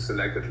needed to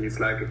select it. He's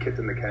like a kid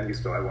in the candy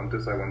store. I want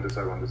this, I want this,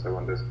 I want this, I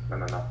want this.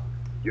 No.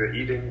 You're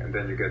eating and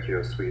then you get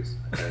your sweets.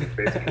 And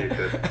basically,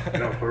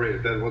 no, for real,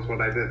 that was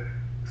what I did.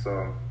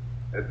 So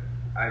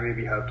I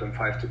maybe helped him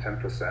 5 to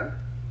 10%,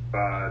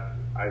 but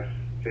I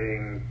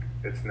think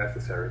it's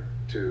necessary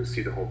to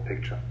see the whole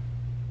picture,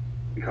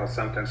 because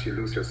sometimes you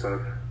lose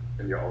yourself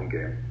in your own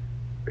game.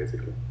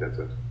 Basically, that's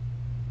it.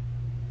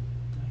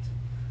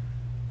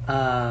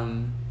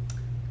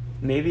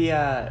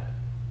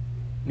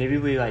 Maybe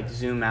we like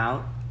zoom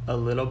out a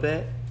little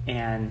bit,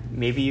 and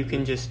maybe you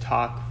can just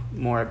talk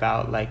more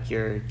about like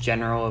your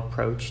general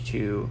approach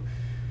to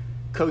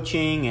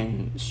coaching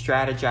and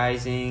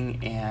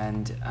strategizing,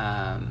 and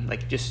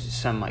like just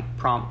some like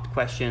prompt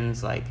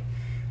questions, like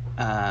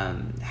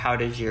how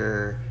does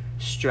your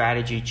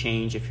strategy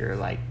change if you're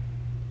like,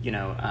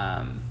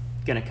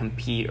 gonna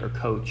compete or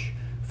coach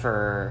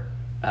for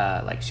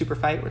like super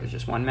fight where there's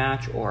just one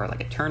match, or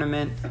like a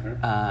tournament?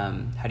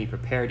 How do you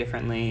prepare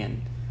differently,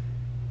 and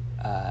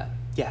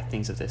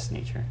things of this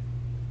nature?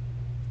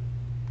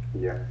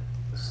 Yeah.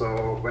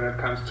 So when it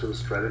comes to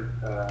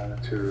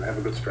to have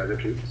a good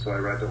strategy, so I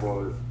write a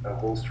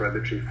whole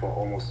strategy for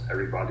almost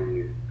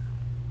everybody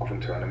of a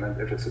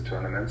tournament, if it's a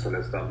tournament. So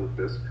let's start with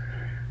this.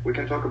 We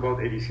can talk about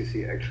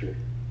ADCC actually.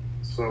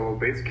 So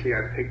basically,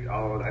 I picked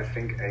out, I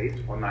think,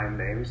 8 or 9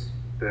 names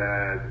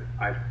that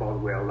I thought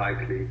were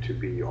likely to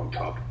be on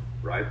top,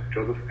 right?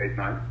 Jozef, 8,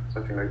 9,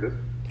 something like this.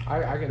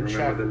 I can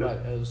check, but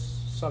it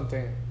was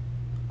something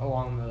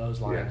along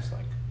those lines. Yeah.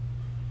 Like.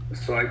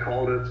 So I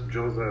called it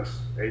Jozef's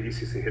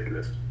ADCC hit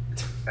list.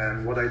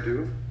 And what I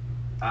do,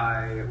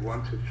 I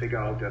want to figure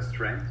out their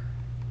strengths,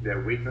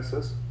 their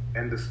weaknesses,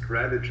 and the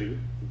strategy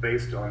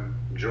based on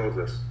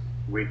Jozef's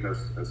weakness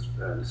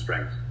and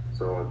strength.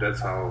 So that's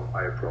how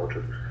I approach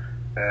it.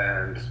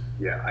 And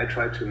yeah, I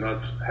try to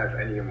not have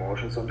any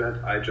emotions on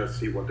that. I just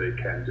see what they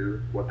can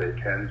do, what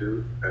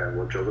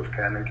Jozef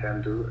can and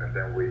can't do, and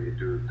then we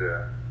do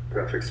the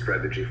perfect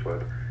strategy for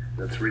it.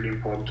 And it's really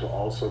important to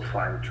also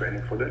find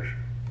training footage.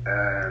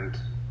 And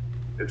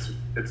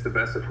it's the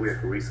best if we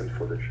have recent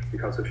footage,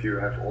 because if you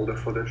have older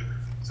footage,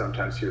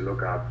 sometimes you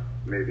look up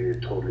maybe a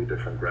totally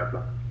different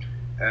grappler.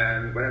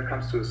 And when it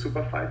comes to a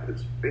super fight,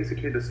 it's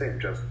basically the same,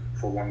 just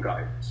for one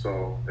guy.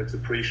 So it's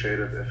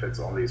appreciated if it's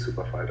only a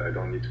super fight. I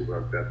don't need to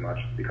work that much,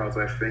 because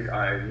I think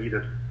I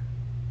needed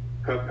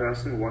per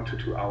person 1 to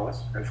 2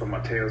 hours, and for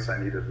Mateus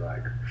I needed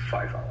like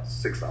 5 hours,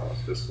 6 hours.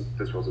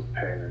 This was a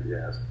pain in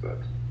the ass, but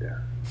yeah,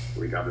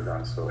 we got it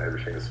done, so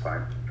everything is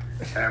fine.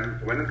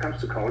 When it comes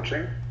to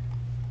coaching,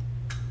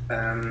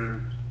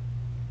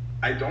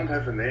 I don't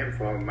have a name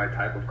for my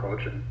type of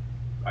coaching.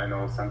 I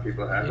know some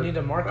people have it. You need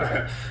to market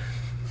it.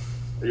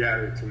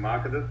 Yeah, to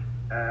market it.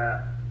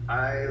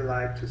 I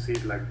like to see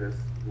it like this.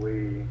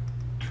 We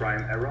try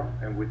and error,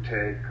 and we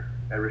take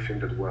everything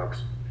that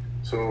works.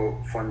 So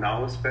for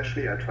now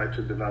especially, I try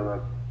to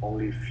develop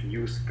only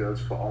few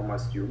skills for all my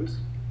students.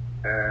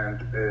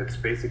 And it's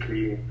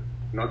basically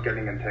not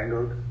getting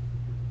entangled,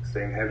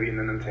 staying heavy in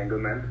an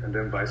entanglement, and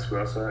then vice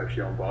versa if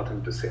you're on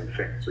bottom, the same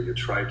thing. So you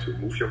try to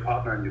move your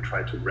partner and you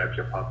try to wrap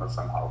your partner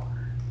somehow.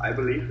 I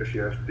believe if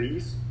you have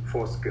these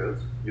 4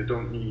 skills, you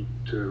don't need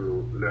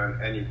to learn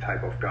any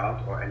type of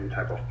guard or any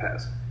type of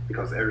pass,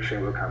 because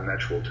everything will come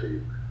natural to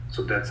you.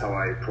 So that's how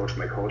I approach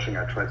my coaching.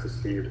 I try to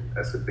see it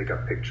as a bigger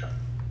picture.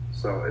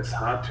 So it's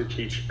hard to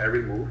teach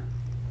every move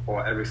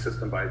or every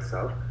system by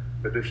itself,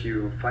 but if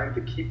you find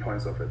the key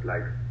points of it,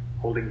 like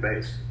holding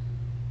base,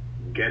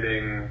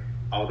 getting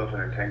out of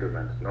an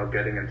entanglement, not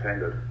getting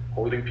entangled,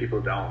 holding people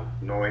down,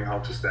 knowing how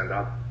to stand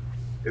up,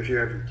 if you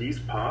have these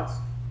parts,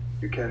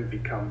 you can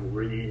become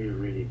really,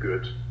 really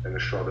good in a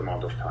short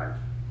amount of time.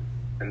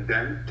 And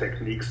then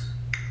techniques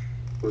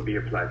will be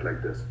applied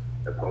like this,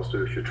 opposed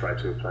to if you try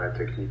to apply a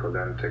technique or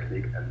learn a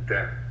technique and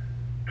then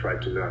try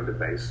to learn the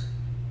base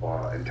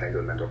or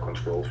entanglement or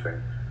control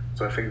thing.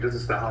 So I think this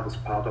is the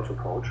hardest part of a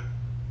coach,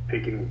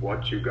 picking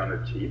what you're gonna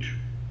teach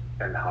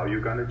and how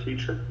you're gonna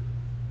teach it.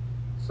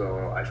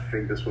 So I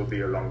think this will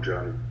be a long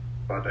journey,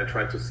 but I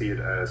try to see it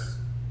as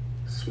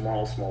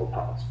small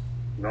parts.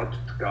 Not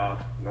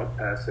guard, not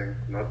passing,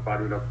 not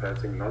body lock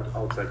passing, not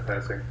outside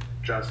passing,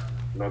 just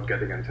not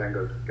getting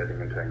entangled.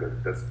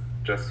 That's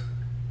just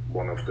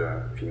one of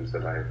the themes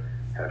that I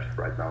have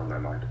right now in my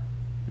mind.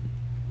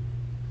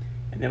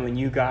 And then when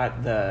you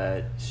got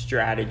the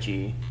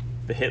strategy,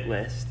 the hit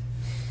list,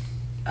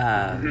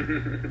 how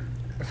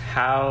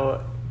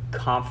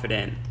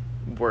confident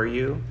were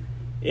you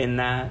in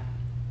that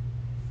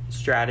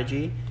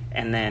strategy?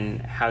 And then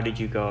how did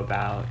you go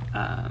about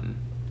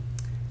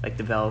like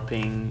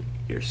developing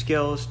your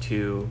skills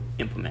to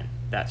implement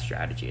that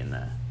strategy in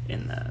the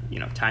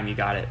time you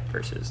got it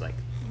versus like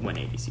when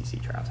ADCC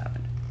trials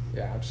happened?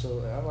 Yeah,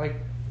 absolutely.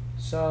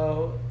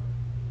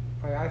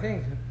 I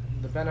think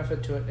the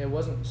benefit to it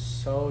wasn't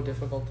so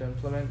difficult to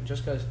implement,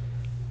 just because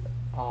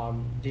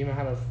Dima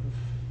had a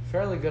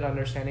fairly good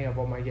understanding of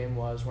what my game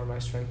was, where my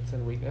strengths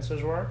and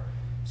weaknesses were.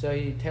 So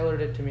he tailored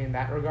it to me in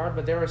that regard,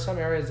 but there were some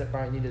areas that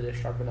probably needed to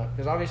sharpen up,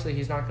 because obviously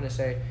he's not going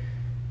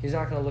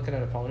to look at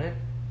an opponent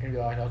and be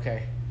like,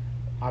 okay,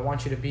 I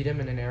want you to beat him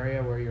in an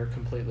area where you're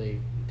completely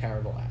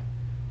terrible at.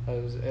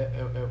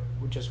 It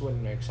just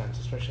wouldn't make sense,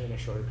 especially in a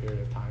shorter period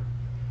of time.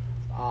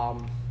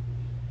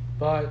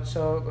 But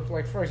so,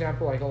 like, for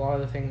example, like a lot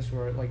of the things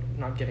were like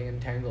not getting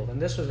entangled,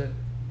 and this was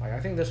I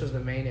think this was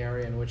the main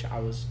area in which I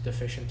was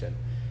deficient in,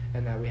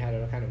 and that we had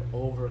to kind of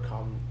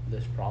overcome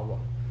this problem.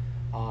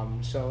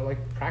 So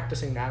like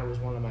practicing that was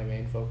one of my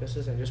main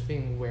focuses, and just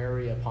being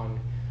wary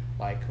upon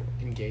like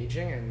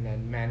engaging and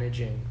then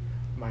managing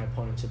my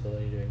opponent's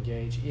ability to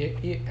engage,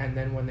 and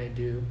then when they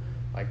do,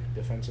 like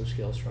defensive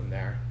skills from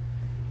there.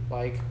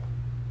 Like,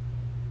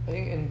 I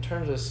think in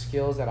terms of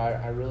skills that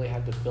I really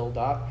had to build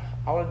up,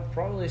 I would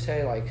probably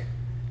say like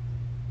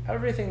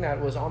everything that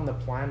was on the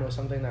plan was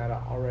something that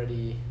I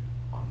already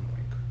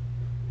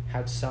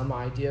had some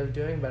idea of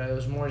doing, but it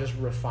was more just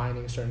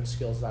refining certain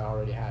skills that I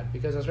already had,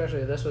 because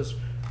especially this was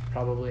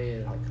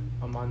probably like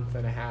a month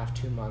and a half,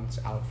 2 months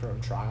out from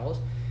trials.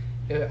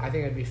 I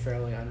think it'd be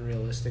fairly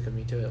unrealistic of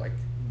me to like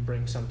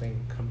bring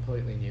something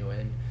completely new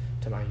in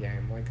to my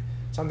game, like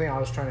something I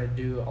was trying to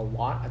do a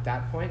lot at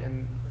that point,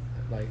 and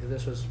like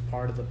this was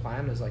part of the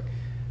plan, is like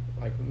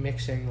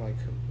mixing like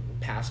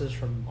passes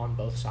from on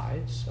both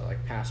sides, so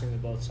like passing to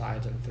both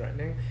sides and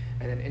threatening,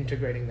 and then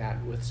integrating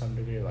that with some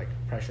degree of like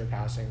pressure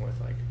passing with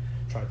like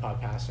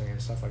tripod passing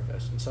and stuff like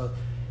this. And so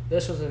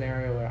this was an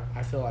area where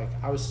I feel like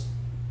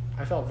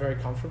I felt very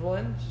comfortable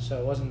in, so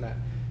it wasn't that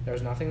there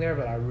was nothing there,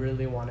 but I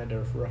really wanted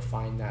to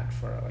refine that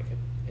for like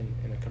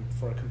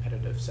for a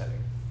competitive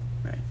setting.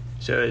 Right.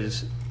 So it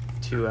was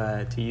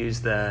to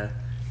use the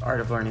art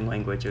of learning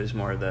language, it was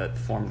more the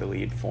form to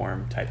lead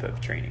form type of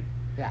training.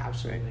 Yeah,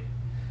 absolutely. Right.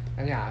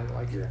 And yeah,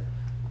 like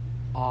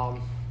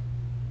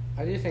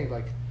I do think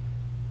like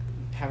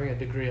having a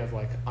degree of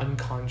like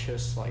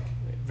unconscious, like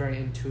very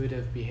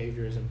intuitive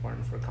behavior is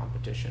important for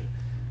competition,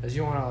 as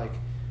you want to like,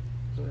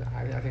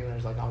 I think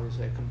there's like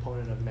obviously a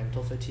component of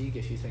mental fatigue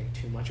if you think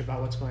too much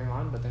about what's going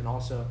on, but then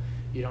also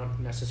you don't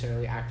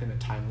necessarily act in a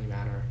timely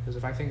manner, because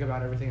if I think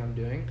about everything I'm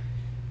doing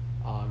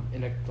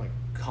in a like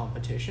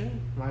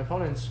competition, my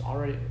opponents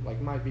already like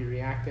might be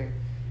reacting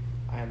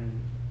and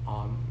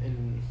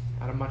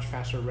at a much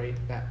faster rate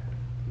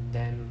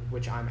than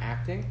which I'm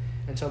acting,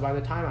 and so by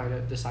the time I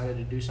decided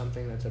to do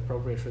something that's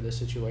appropriate for this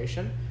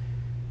situation,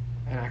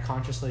 and I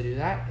consciously do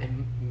that, it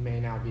may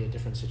now be a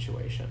different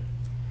situation.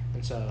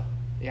 And so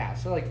yeah,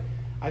 so like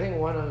I think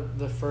one of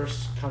the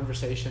first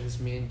conversations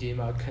me and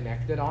Dima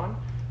connected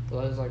on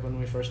was like when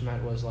we first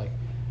met was like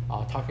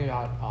talking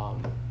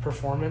about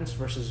performance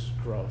versus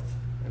growth,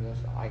 and this,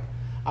 like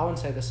I wouldn't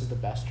say this is the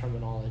best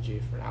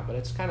terminology for now, but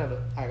it's kind of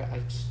I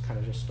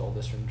just stole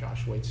this from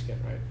Josh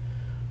Waitzkin, right?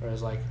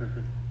 Whereas like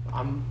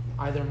I'm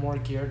either more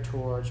geared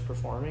towards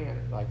performing,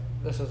 and like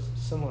this is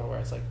similar where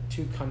it's like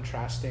two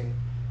contrasting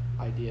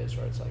ideas,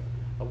 where it's like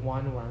a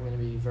one where I'm going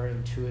to be very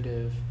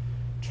intuitive,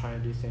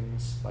 trying to do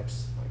things like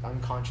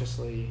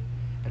unconsciously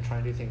and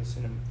trying to do things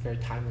in a very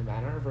timely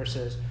manner,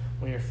 versus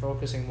when you're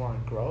focusing more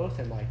on growth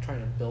and like trying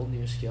to build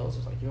new skills.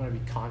 It's like you want to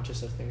be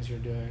conscious of things you're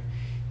doing,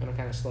 you want to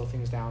kind of slow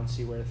things down,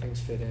 see where things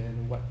fit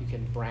in, what you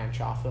can branch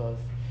off of,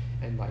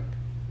 and like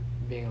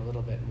being a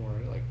little bit more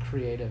like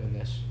creative in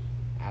this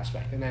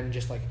aspect, and then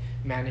just like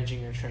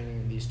managing your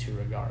training in these two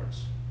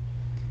regards.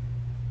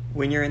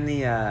 When you're in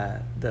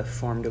the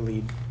form to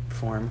lead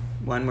form,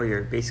 one where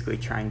you're basically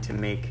trying to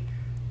make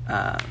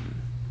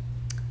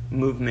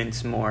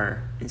movements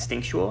more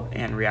instinctual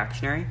and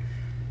reactionary,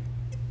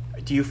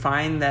 do you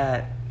find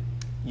that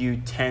you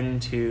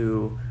tend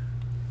to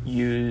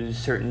use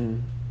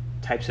certain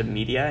types of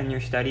media in your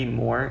study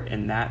more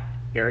in that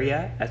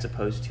area as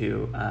opposed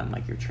to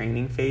like your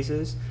training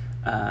phases?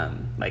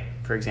 Like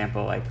for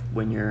example, like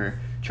when you're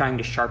trying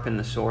to sharpen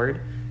the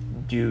sword,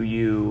 do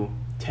you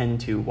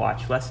tend to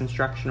watch less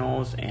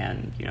instructionals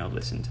and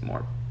listen to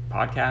more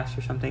podcasts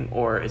or something,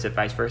 or is it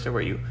vice versa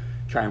where you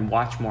try and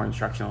watch more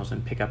instructionals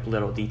and pick up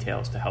little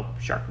details to help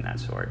sharpen that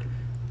sword?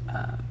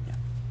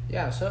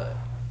 So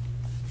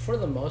for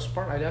the most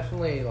part, I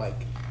definitely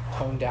like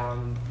tone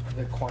down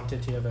the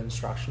quantity of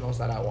instructionals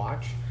that I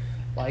watch.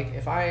 Like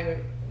if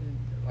I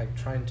like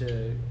trying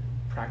to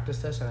practice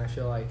this and I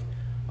feel like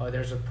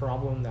there's a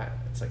problem that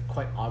it's like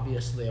quite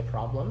obviously a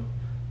problem,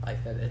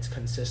 like that it's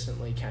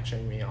consistently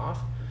catching me off,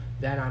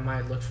 then I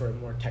might look for a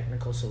more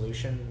technical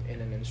solution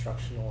in an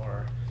instructional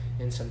or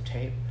in some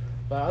tape.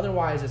 But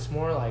otherwise it's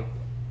more like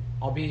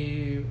I'll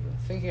be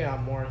thinking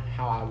about more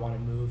how I want to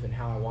move and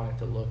how I want it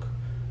to look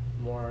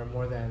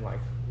more than like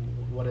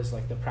what is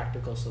like the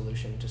practical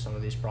solution to some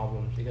of these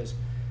problems, because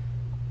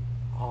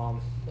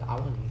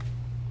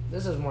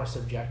this is more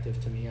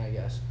subjective to me, I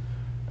guess.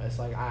 It's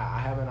like I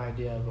have an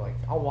idea of like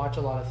I'll watch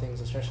a lot of things,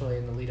 especially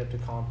in the lead up to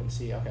comp, and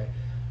see like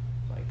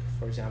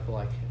for example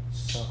like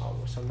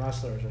some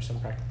wrestlers or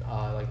some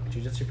like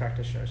Jiu Jitsu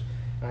practitioners,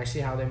 and I see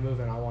how they move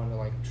and I want to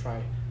like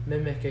try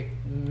mimic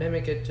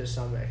it to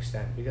some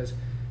extent, because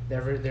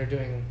they're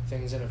doing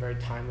things in a very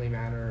timely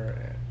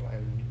manner,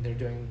 and they're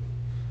doing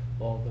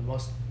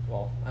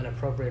an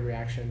appropriate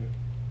reaction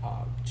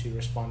to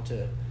respond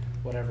to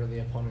whatever the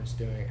opponent's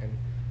doing, and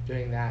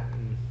doing that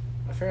in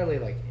a fairly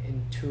like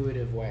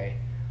intuitive way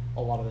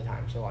a lot of the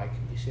time. So like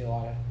you see a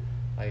lot of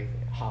like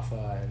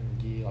Hafa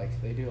and Gi,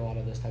 like they do a lot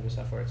of this type of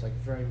stuff where it's like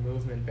very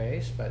movement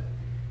based, but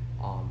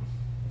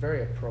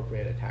very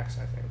appropriate attacks,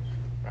 I think,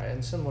 right?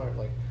 And similar,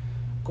 like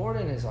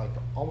Gordon is like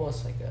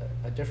almost like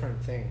a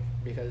different thing,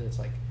 because it's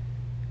like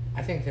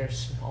I think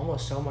there's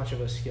almost so much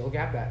of a skill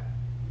gap that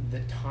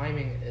the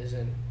timing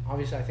isn't,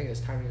 obviously I think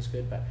his timing is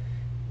good, but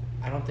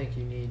I don't think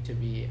you need to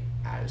be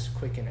as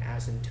quick and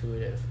as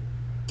intuitive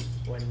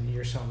when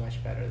you're so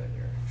much better than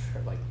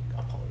your like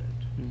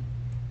opponent,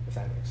 if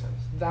that makes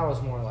sense. That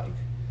was more like,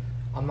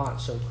 I'm not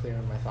so clear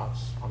on my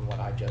thoughts on what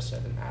I just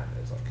said, and that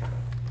is like kind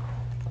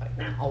of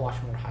like I'll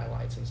watch more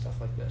highlights and stuff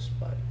like this,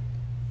 but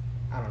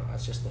I don't know,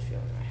 that's just the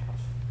feeling I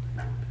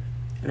have.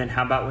 And then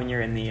how about when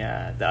you're in the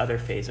other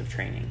phase of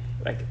training,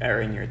 like, or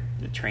in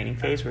the training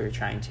phase where you're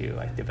trying to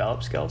like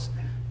develop skills?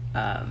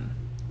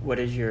 What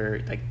is your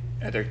like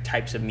other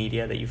types of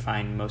media that you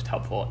find most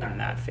helpful in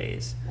that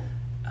phase?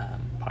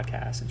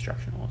 Podcasts,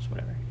 instructionals,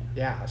 whatever.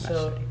 Yeah.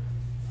 So,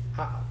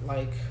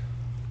 like,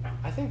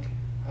 I think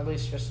at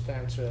least just to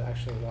answer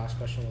actually the last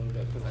question a little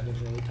bit, because I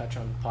didn't really touch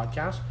on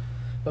podcasts,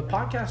 but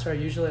podcasts are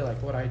usually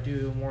like what I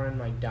do more in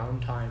my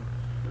downtime,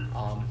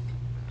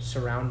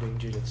 surrounding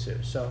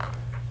jiu-jitsu. So.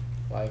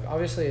 Like,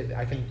 obviously,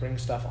 I can bring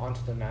stuff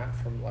onto the mat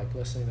from, like,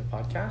 listening to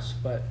podcasts,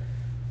 but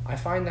I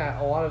find that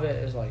a lot of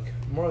it is, like,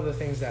 more of the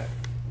things that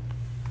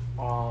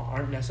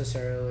aren't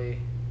necessarily,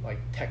 like,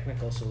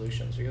 technical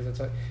solutions,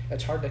 because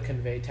it's hard to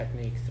convey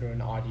technique through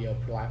an audio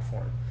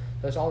platform.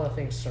 There's all the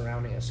things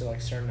surrounding it, so, like,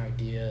 certain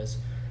ideas,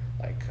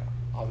 like,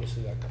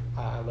 obviously, like,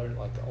 I learned,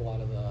 like, a lot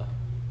of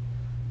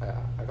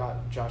I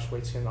got Josh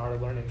Waitzkin Art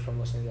of Learning from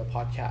listening to a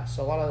podcast.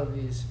 So a lot of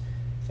these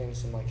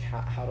things in, like,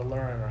 how to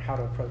learn or how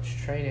to approach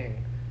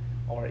training,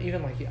 or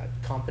even like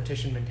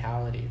competition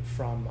mentality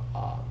from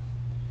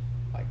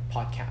like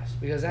podcasts,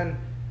 because then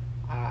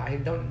I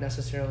don't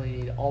necessarily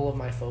need all of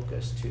my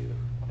focus to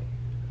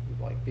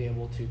like be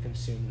able to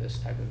consume this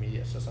type of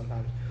media. So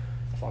sometimes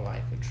if I'm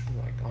like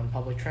on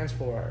public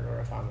transport, or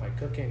if I'm like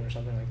cooking or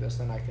something like this,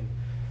 then I can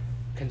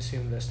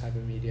consume this type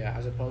of media,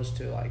 as opposed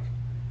to like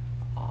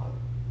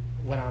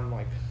when I'm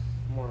like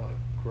more like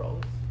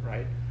growth,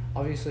 right?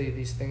 Obviously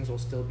these things will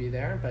still be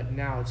there, but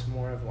now it's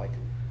more of like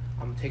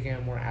I'm taking a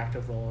more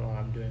active role in what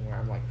I'm doing, where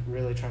I'm like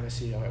really trying to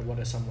see, okay, what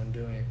is someone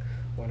doing?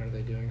 when are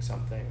they doing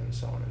something, and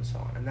so on and so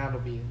on. And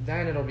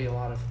it'll be a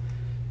lot of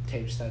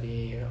tape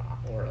study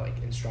or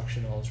like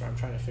instructionals where I'm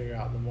trying to figure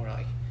out the more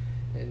like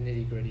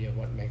nitty gritty of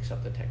what makes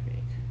up the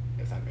technique,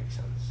 if that makes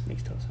sense.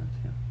 Makes total sense,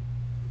 yeah.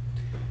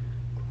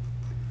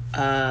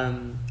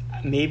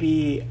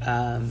 Maybe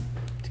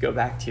to go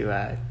back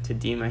to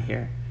Dima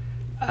here,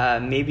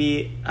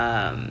 maybe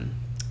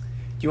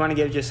do you want to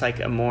give just like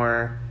a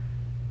more,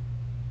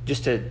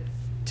 just to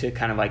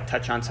kind of like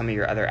touch on some of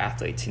your other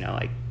athletes, you know,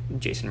 like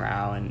Jason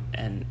Rao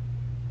and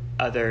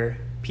other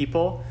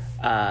people,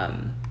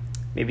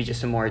 maybe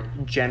just a more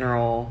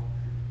general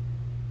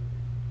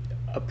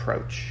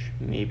approach,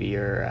 maybe,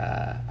 or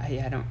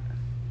I don't,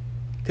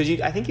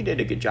 because I think you did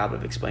a good job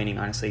of explaining,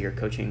 honestly, your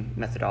coaching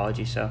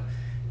methodology. So,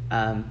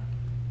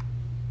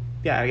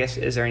 yeah, I guess,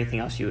 is there anything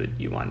else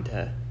you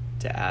wanted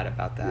to add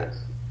about that?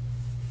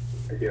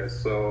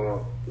 Yes.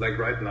 So, like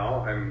right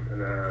now, I'm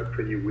in a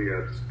pretty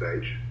weird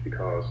stage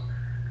because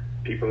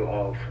people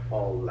of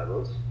all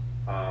levels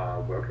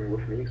are working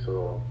with me.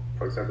 So,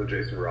 for example,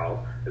 Jason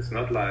Rao, it's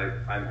not like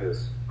I'm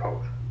his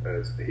coach.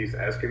 He's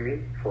asking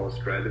me for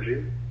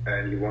strategy,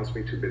 and he wants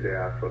me to be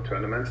there for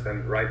tournaments.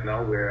 And right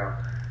now, we're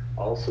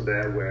also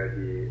there where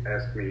he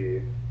asked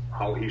me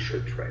how he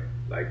should train.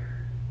 Like,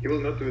 he will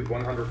not do it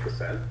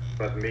 100%,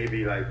 but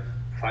maybe like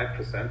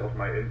 5% of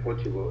my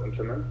input he will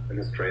implement in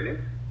his training.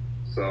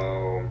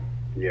 So,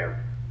 yeah.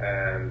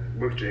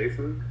 And with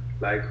Jason,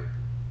 like,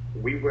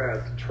 we were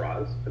at the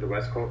trials at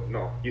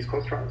the East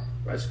Coast trials?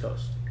 Right?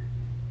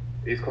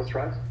 East Coast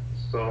trials.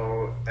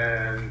 So,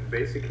 and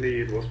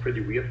basically it was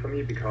pretty weird for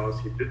me because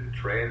he didn't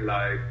train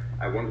like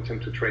I wanted him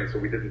to train, so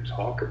we didn't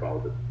talk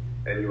about it.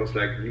 And he was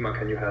like, Lima,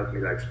 can you help me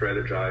like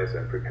strategize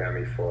and prepare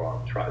me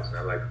for trials? And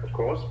I'm like, of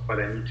course, but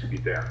I need to be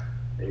there.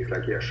 And he's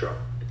like, yeah, sure.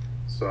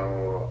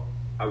 So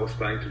I was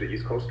flying to the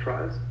East Coast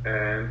trials,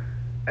 and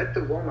at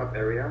the warm-up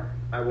area,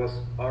 I was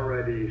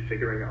already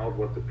figuring out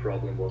what the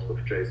problem was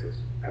with Jason's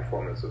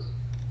performances.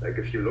 Like,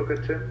 if you look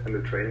at him in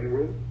the training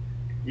room,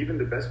 even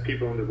the best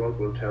people in the world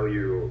will tell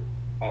you,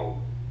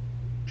 oh,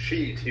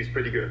 he's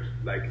pretty good.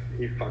 Like,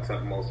 he fucks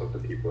up most of the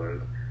people.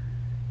 And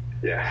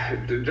yeah,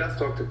 just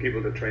talk to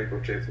people that trained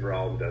with Jason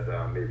Rao that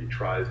are maybe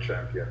trials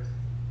champions,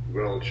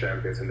 world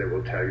champions, and they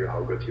will tell you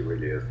how good he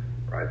really is,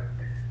 right?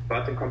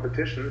 But in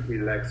competition, he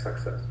lacks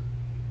success.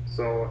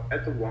 So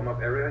at the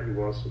warm-up area, he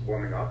was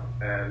warming up,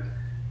 and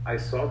I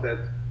saw that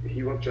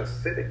he was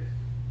just sitting.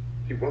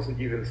 He wasn't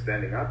even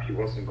standing up. He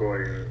wasn't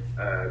going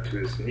to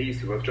his knees.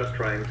 He was just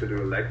trying to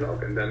do a leg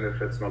lock, and then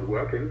if it's not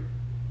working,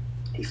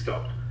 he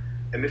stopped.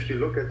 And if you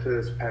look at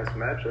his past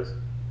matches,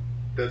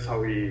 that's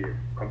how he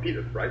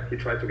competed, right? He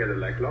tried to get a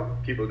leg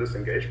lock. People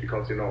disengaged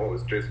because, oh,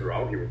 it's Jason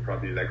Rao. He would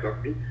probably leg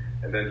lock me,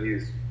 and then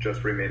he's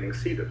just remaining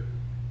seated.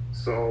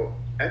 So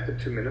at the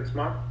 2 minutes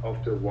mark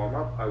of the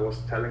warm-up, I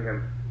was telling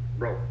him,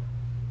 bro,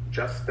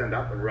 just stand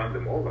up and run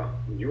them over.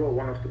 You are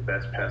one of the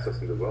best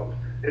passers in the world.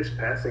 His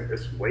passing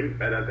is way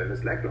better than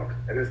his leg locks,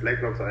 and his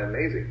leg locks are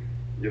amazing.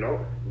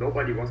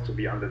 Nobody wants to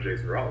be under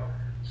Jason Rao.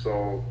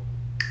 So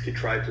he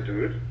tried to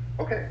do it.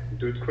 Okay,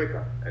 do it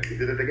quicker. And he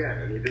did it again,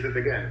 and he did it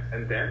again.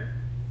 And then,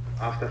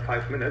 after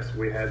 5 minutes,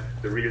 we had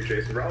the real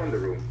Jason Rao in the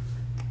room.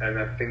 And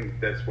I think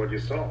that's what you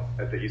saw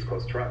at the East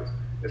Coast trials.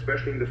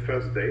 Especially in the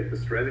first day, the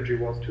strategy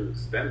was to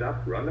stand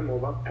up, run them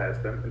over, pass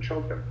them, and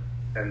choke them.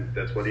 And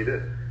that's what he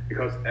did.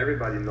 Because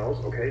everybody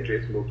knows, okay,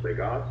 Jason will play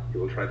guard, he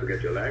will try to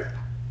get your leg,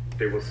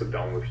 they will sit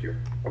down with you.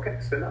 Okay,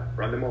 stand up,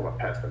 run them over,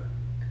 pass them.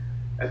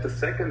 At the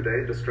second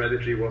day, the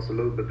strategy was a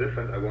little bit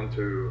different. I want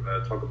to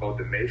talk about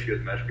the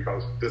Mayfield match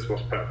because this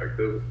was perfect.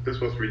 This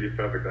was really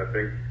perfect, I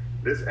think.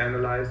 This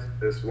analyze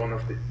is one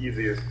of the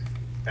easiest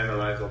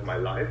analyze of my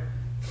life,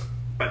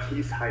 but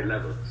he's high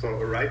level. So,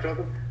 right,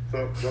 Joseph?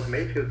 So what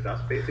Mayfield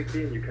does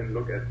basically, and you can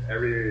look at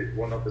every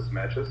one of his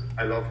matches.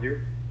 I love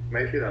you,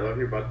 Mayfield, I love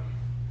you, but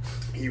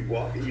he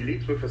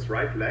leads with his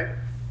right leg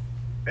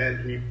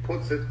and he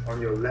puts it on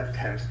your left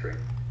hamstring,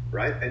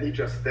 right? And he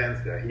just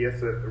stands there. He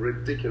has a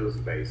ridiculous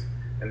base.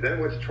 And then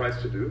what he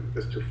tries to do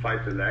is to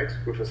fight the legs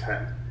with his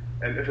hand.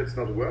 And if it's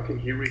not working,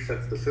 he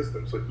resets the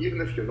system. So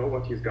even if you know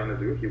what he's gonna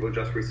do, he will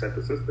just reset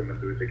the system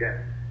and do it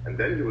again. And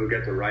then you will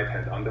get a right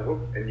hand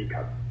underhook and knee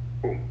cut.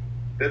 Boom.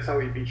 That's how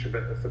he beat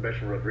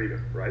Sebastian Rodriguez,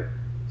 right?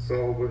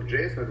 So with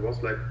Jason, it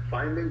was like,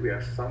 finally we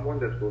have someone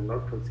that will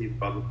not concede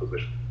button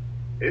position.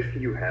 If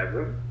you have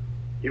him,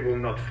 he will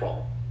not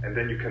fall. And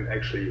then you can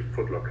actually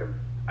footlock him.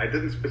 I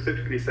didn't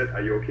specifically say,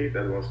 are you okay?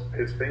 That was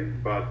his thing,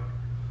 but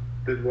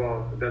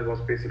that was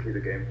basically the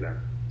game plan.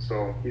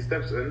 So he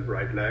steps in,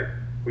 right leg.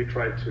 We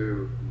tried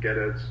to get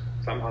it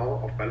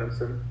somehow, off balance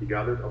him. He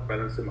got it, off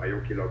balance him,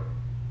 Aoki lock,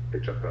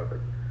 picture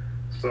perfect.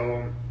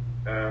 So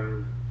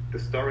the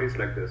story is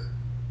like this.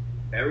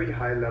 Every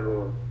high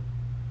level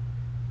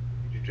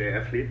BJJ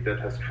athlete that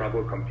has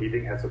trouble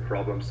competing has a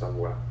problem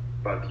somewhere.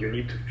 But you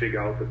need to figure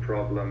out the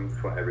problem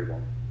for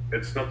everyone.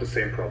 It's not the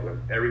same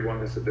problem. Everyone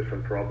has a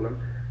different problem.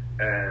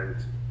 And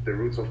the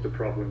roots of the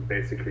problem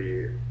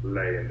basically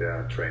lay in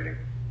their training.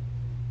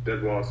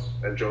 That was,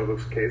 at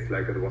Josef's case,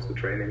 like it was the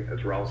training.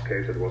 At Rao's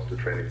case, it was the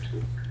training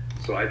too.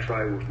 So I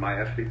try with my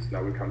athletes.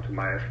 Now we come to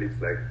my athletes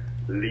like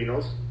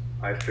Linus.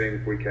 I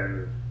think we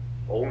can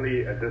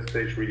only at this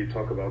stage really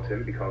talk about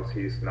him because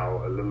he's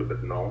now a little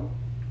bit known.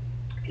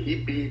 He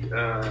beat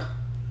a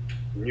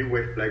new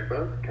wave black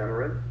belt,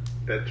 Cameron,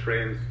 that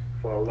trains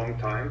for a long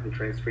time. He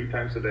trains 3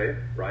 times a day,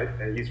 right?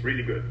 And he's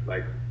really good,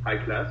 like high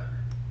class.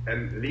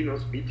 And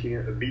Linus beat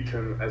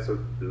him as a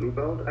blue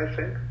belt, I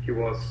think. He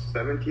was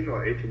 17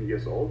 or 18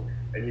 years old,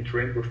 and he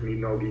trained with me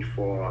Nogi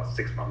for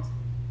 6 months.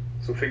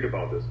 So think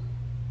about this.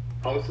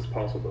 How is this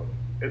possible?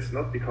 It's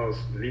not because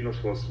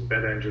Linus was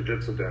better in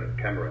Jiu-Jitsu than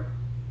Cameron.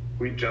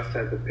 We just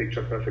had the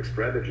picture-perfect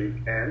strategy,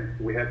 and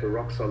we had the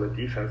rock-solid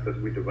defense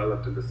that we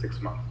developed in the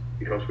 6 months.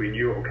 Because we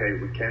knew, okay,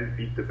 we can't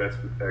beat the best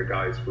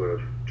guys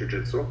with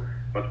Jiu-Jitsu,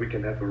 but we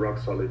can have a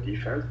rock-solid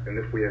defense, and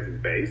if we have a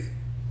base,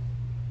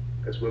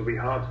 it will be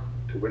hard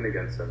to win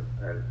against them.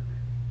 And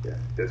yeah,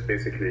 there's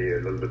basically a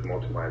little bit more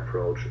to my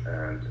approach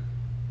and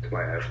to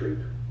my athlete.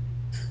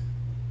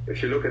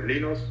 If you look at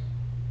Linus,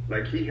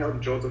 like he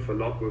helped Jozef a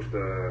lot with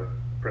the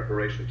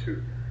preparation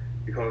too,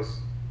 because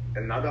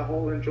another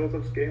hole in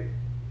Jozef's game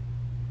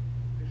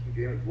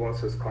was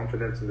his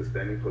confidence in the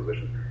standing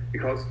position.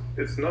 Because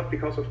it's not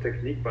because of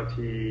technique, but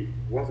he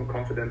wasn't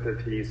confident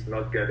that he's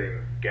not getting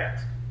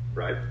gassed,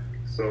 right?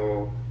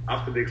 So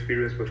after the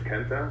experience with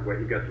Kenta, where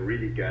he got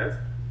really gassed,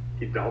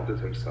 he doubted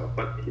himself,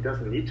 but he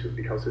doesn't need to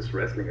because his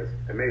wrestling is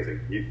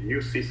amazing. You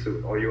see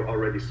soon, or you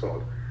already saw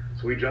it.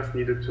 So we just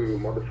needed to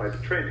modify the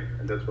training,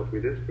 and that's what we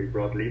did. We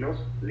brought Linus.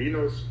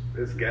 Linus,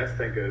 his gas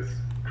tank is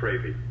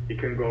crazy. He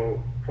can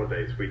go for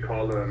days. We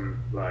call him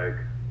like,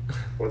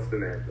 what's the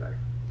name? Like,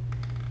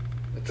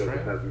 the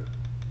train?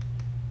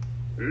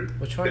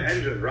 Which one? The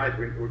engine, right?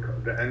 We call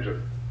the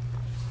engine,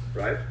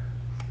 right?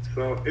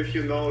 So if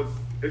you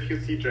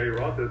see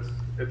J-Rod,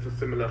 it's a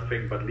similar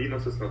thing, but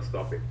Linus is not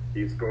stopping.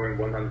 He's going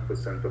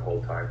 100% the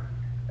whole time.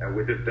 And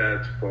we did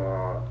that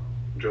for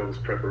Joe's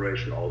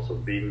preparation also,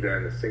 being there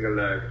in a single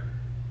leg,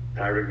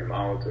 tiring him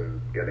out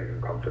and getting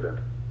him confident.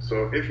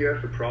 So if you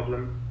have a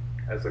problem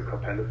as a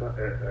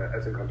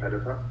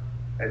competitor,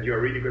 and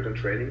you're really good in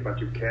training, but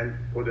you can't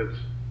put it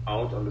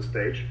out on the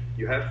stage,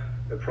 you have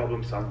a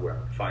problem somewhere,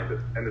 find it.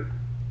 And it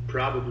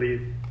probably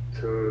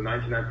to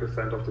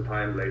 99% of the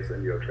time lays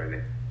in your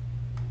training.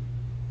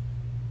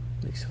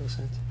 Makes total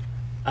sense.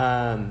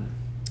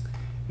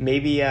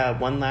 Maybe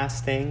one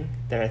last thing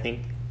that I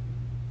think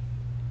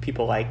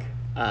people like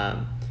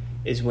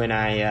is when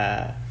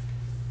I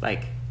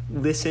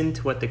listen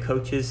to what the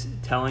coach is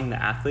telling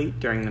the athlete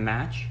during the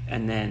match,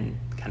 and then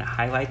kind of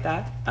highlight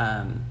that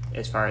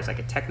as far as like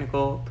a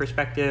technical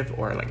perspective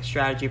or like a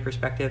strategy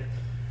perspective.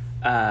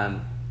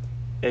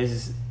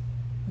 Is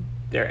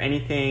there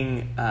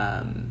anything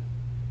that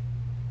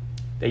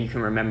you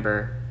can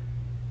remember?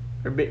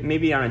 Or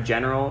maybe on a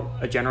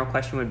general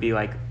question would be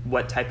like,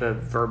 what type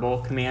of verbal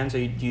commands do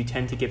you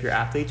tend to give your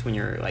athletes when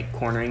you're like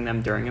cornering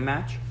them during a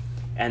match?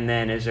 And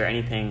then is there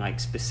anything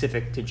like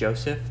specific to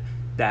Jozef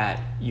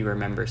that you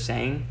remember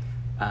saying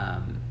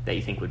that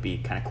you think would be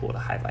kind of cool to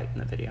highlight in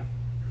the video?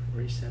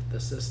 Reset the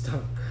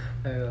system.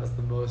 I think that's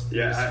the most.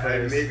 Yeah, I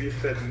maybe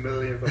said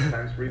millions of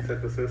times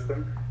reset the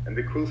system. And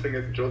the cool thing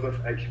is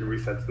Jozef actually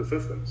resets the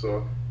system.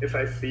 So if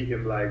I see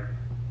him like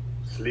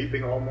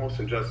sleeping almost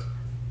and just,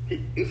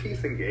 if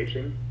he's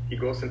engaging, he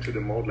goes into the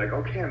mode like,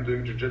 okay, I'm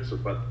doing jiu-jitsu,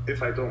 but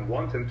if I don't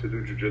want him to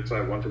do jiu-jitsu, I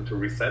want him to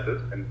reset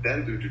it and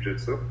then do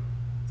jiu-jitsu.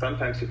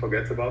 Sometimes he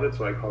forgets about it,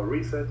 so I call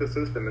reset the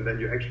system, and then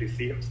you actually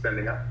see him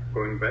standing up,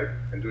 going back,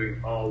 and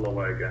doing all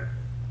over again.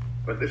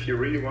 But if you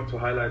really want to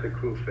highlight a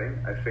cool thing,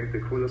 I think the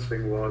coolest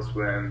thing was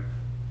when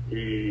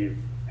he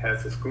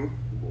has a scoop.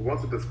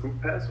 Was it a scoop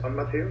pass on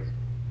Matthäus?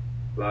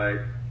 Like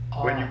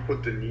when you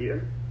put the knee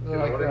in? You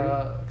like know what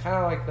I mean? Kind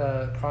of like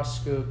the cross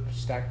scoop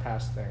stack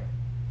pass thing.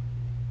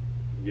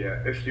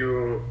 Yeah, if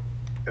you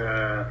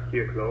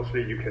hear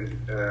closely, you can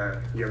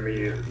hear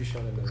me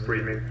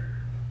screaming,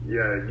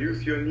 yeah,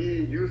 use your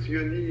knee,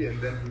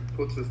 and then he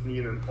puts his knee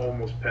in and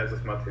almost passes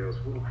Matthäus.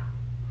 Ooh,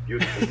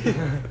 beautiful.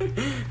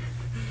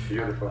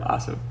 Beautiful.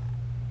 Awesome.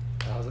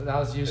 That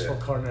was useful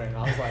cornering.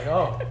 I was like,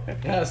 oh,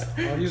 yes,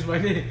 I'll use my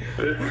knee.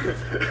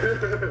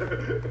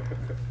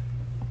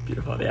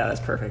 Beautiful. Yeah,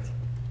 that's perfect.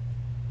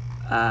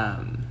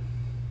 Man,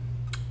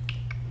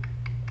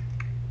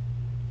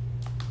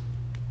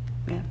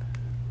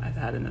 I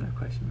had another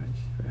question, but I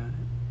just forgot it.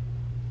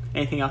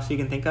 Anything else you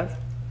can think of?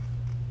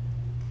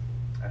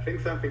 I think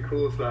something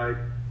cool is like,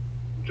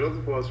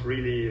 Jozef was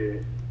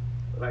really,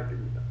 like,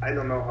 I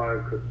don't know how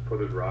I could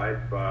put it right,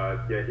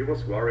 but yeah, he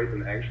was worried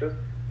and anxious.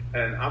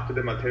 And after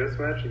the Matthäus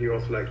match, he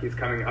was like, he's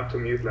coming up to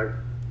me, he's like,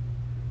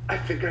 I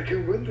think I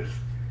can win this.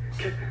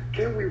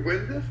 Can we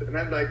win this? And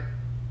I'm like,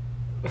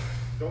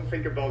 don't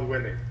think about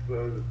winning.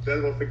 So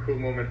that was a cool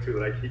moment too.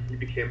 Like he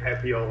became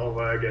happy all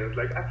over again. It's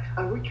like,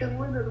 we can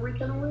win it, we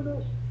can win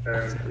it.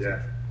 And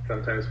yeah,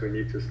 sometimes we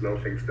need to slow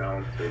things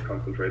down to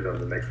concentrate on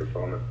the next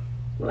opponent.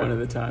 One at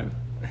a time.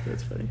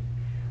 That's funny.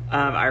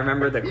 I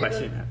remember the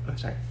question. Oh,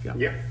 sorry. Go.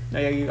 Yeah. No,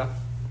 yeah, you go.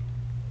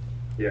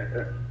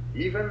 Yeah.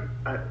 Even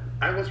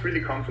I was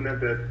really confident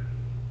that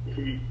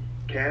he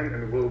can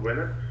and will win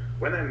it.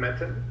 when I met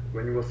him,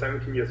 when he was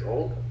 17 years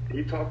old,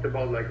 he talked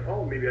about like,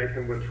 oh, maybe I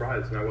can win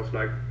trials. And I was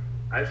like,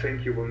 I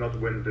think you will not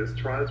win this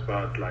trials,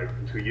 but like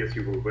in 2 years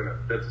you will win it.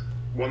 That's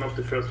one of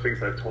the first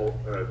things I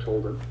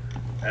told him.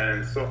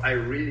 And so I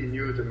really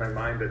knew it in my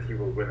mind that he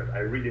will win it. I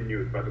really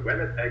knew it. But when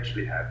it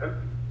actually happened,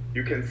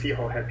 you can see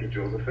how happy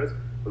Jozef is.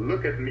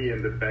 Look at me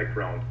in the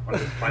background on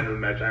his final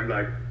match. I'm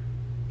like,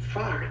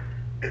 fuck,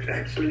 it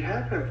actually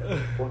happened.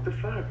 What the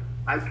fuck?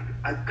 I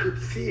could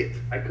see it.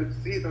 I could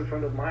see it in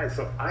front of my eyes.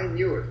 So I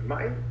knew it.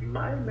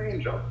 My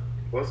main job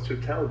was to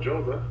tell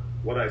Jozef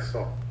what I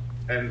saw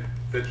and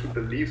that he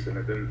believes in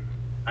it. And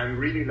I'm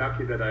really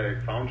lucky that I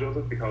found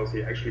Jozef because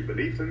he actually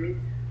believes in me.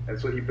 And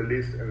so he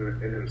believes in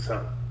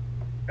himself.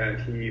 And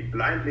he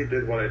blindly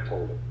did what I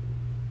told him.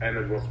 And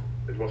it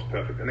was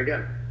perfect. And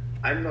again,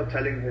 I'm not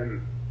telling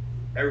him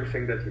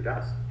everything that he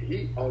does.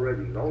 He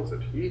already knows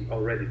it. He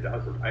already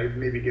does it. I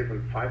maybe give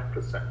him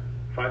 5%,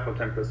 5 or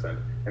 10%.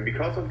 And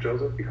because of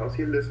Jozef, because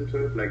he listened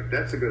to it, like,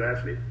 that's a good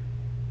athlete.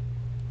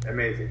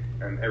 Amazing.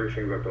 And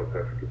everything worked out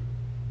perfectly.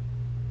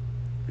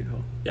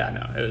 Beautiful. Yeah,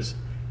 no,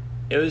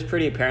 it was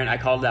pretty apparent. I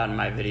called it out in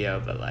my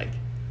video, but like,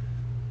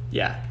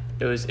 yeah,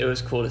 it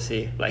was cool to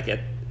see. Like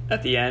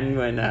at the end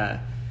when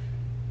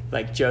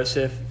like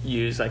Jozef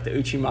used like the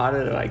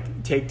Uchimata to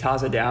like take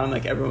Taza down,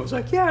 like everyone was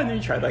like, yeah, and then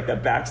he tried like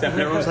that backstep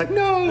and everyone was like,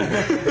 no.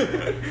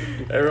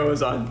 everyone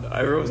was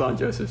on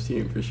Josef's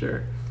team for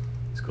sure.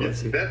 It's cool to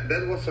see.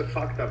 That was a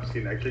fucked up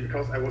scene actually,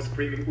 because I was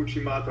screaming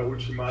Uchimata,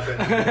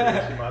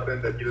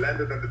 and then he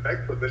landed in the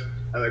back position.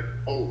 I'm like,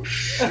 oh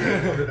shit,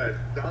 what did I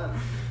done?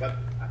 But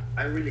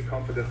I'm really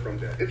confident from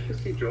there. If you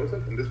see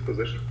Jozef in this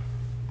position,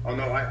 oh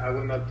no, I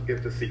will not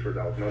give the secret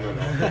out. No.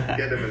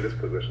 Get him in this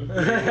position.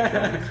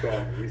 He's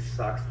gone. He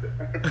sucks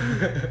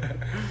there.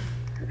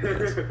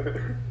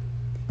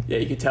 Yeah,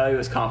 you could tell he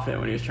was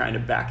confident when he was trying to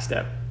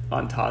backstep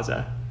on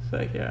Taza. It's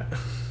like, yeah,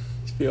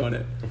 he's feeling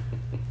it.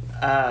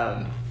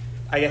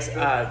 I guess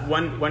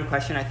one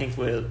question I think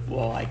will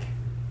like,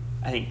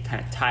 I think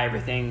kind of tie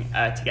everything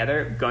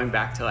together. Going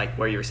back to like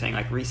where you were saying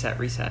like reset.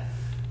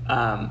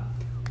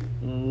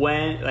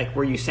 When like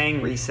were you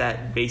saying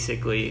reset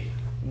basically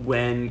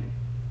when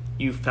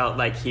you felt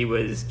like he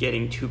was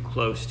getting too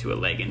close to a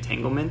leg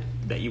entanglement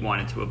that you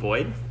wanted to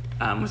avoid?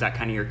 Was that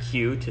kind of your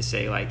cue to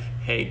say like,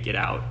 hey, get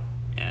out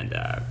and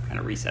kind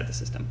of reset the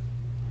system?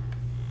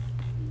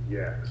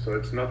 Yeah, so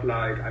it's not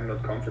like I'm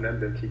not confident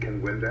that he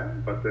can win there,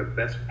 but the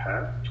best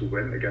path to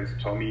win against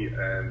Tommy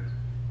and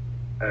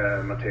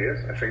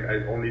Matthias, I think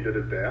I only did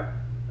it there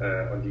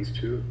on these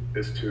two,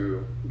 is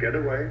to get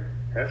away,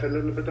 have a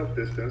little bit of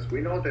distance.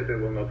 We know that they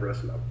will not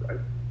wrestle up, right?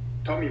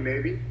 Tommy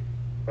maybe,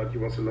 but he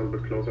was a little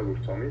bit closer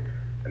with Tommy.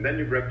 And then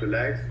you grab the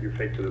legs, you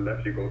fake to the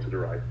left, you go to the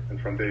right.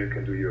 And from there you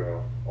can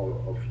do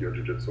all of your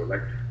jiu-jitsu.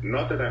 Like,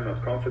 not that I'm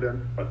not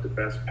confident, but the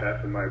best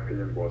path in my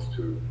opinion was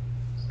to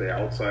stay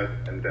outside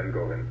and then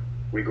go in.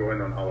 We go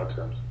in on our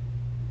terms.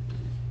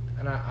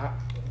 And I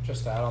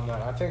just to add on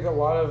that, I think a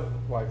lot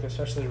of, like,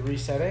 especially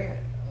resetting,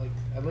 like,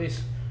 at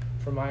least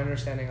from my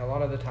understanding, a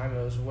lot of the time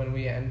it was when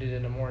we ended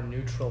in a more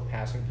neutral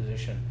passing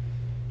position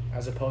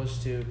as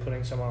opposed to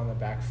putting someone on the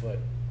back foot.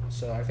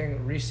 So I think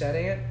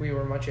resetting it,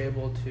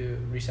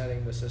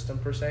 resetting the system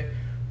per se,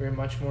 we were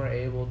much more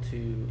able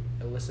to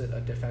elicit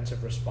a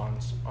defensive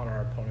response on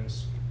our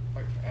opponent's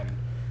like end.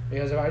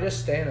 Because if I just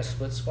stay in a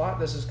split squat,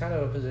 this is kind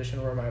of a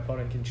position where my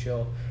opponent can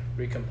chill,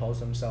 recompose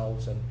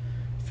themselves, and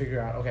figure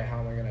out, okay, how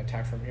am I going to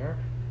attack from here?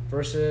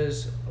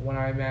 Versus when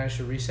I manage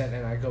to reset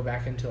and I go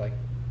back into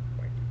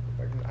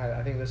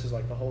I think this is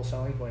like the whole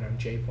selling point on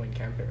J-point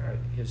camping, right?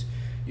 Because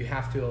you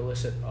have to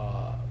elicit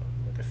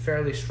like a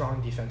fairly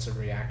strong defensive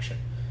reaction.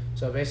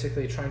 So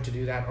basically trying to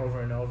do that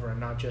over and over and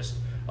not just,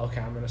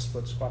 okay, I'm going to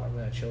split squat, I'm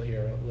going to chill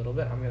here a little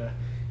bit. I'm going to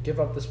give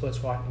up the split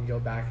squat and go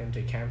back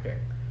into camping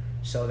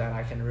so that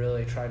I can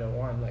really try to,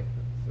 like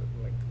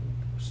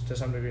to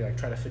some degree, like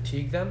try to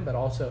fatigue them, but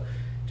also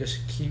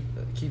just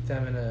keep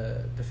them in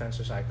a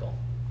defensive cycle.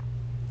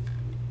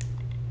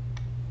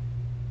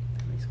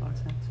 That makes a lot of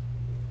sense.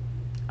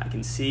 I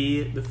can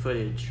see the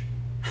footage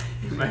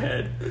in my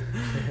head.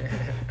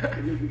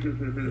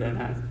 Yeah,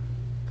 nice.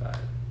 But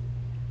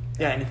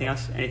yeah, anything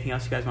else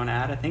you guys want to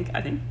add? I think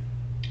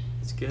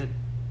it's good.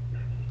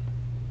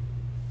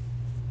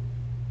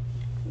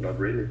 Not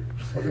really.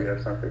 Or do you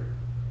have something?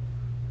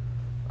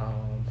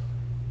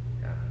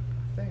 Yeah,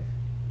 I think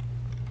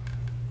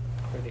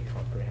pretty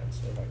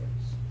comprehensive, I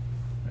guess.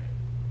 Right.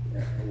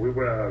 Yeah, we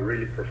were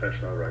really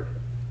professional, right?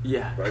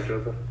 Yeah. Right,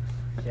 Jozef?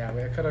 Yeah,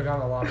 we could have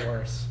gone a lot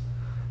worse.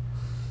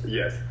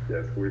 Yes,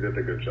 we did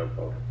a good job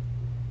of,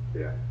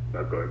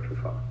 not going too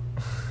far.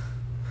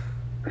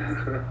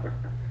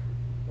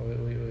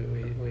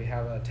 We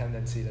have a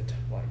tendency to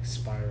like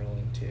spiral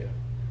into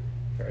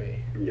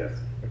very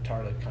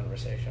retarded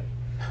conversation.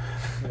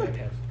 With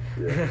him.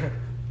 Yeah.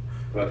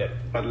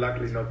 But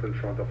luckily not in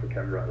front of a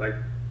camera. Like,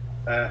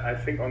 I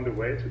think on the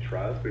way to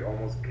trials we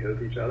almost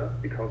killed each other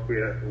because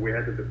we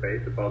had a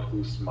debate about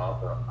who's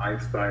smarter,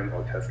 Einstein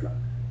or Tesla.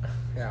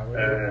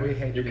 Yeah, we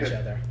hate each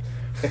other.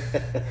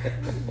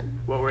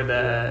 What were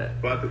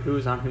who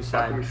was on whose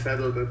side? We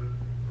settled it.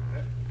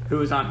 Who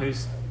was on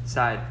whose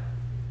side?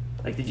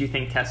 Like, did you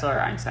think Tesla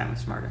or Einstein was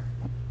smarter?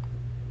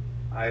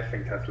 I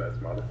think Tesla is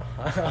smarter.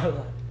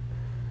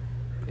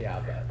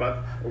 Yeah,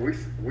 but we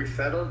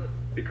settled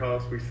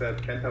because we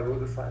said Kenta will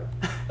decide.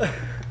 No,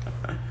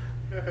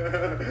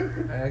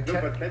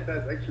 but Kenta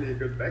has actually a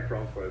good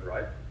background for it,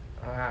 right?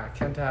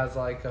 Kenta has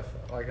like a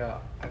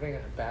I think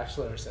a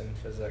bachelor's in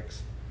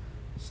physics,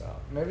 so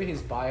maybe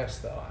he's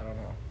biased though. I don't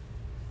know.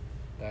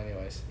 But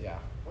anyways, yeah,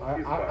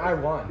 I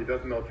won. He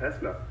doesn't know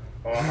Tesla,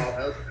 or how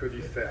else could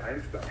he say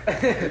Einstein?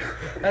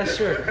 That's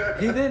true.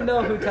 He didn't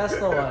know who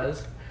Tesla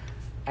was,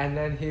 and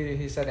then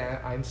he said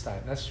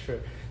Einstein. That's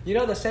true. You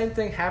know, the same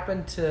thing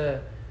happened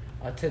to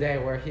today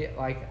where he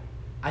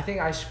I think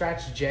I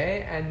scratched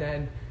Jay, and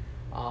then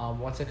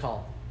what's it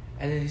called?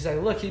 And then he's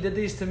like, look, he did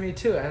these to me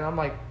too, and I'm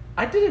like,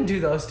 I didn't do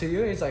those to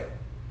you. And he's like,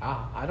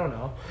 I don't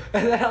know.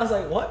 And then I was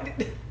like, what?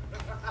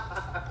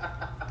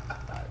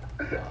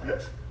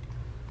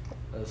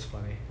 That was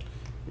funny.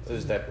 This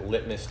is that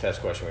litmus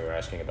test question we were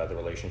asking about the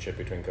relationship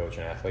between coach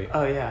and athlete.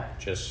 Oh yeah.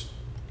 Just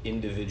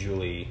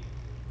individually,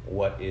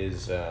 what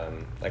is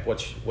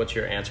what's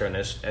your answer on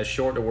this? As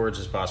short of words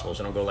as possible.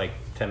 So don't go like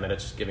 10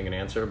 minutes giving an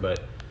answer.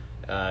 But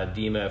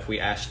Dima, if we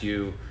asked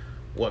you,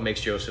 what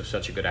makes Jozef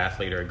such a good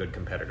athlete or a good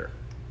competitor?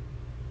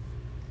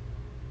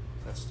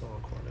 That's still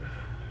recorded.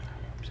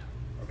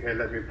 Okay,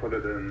 let me put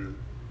it in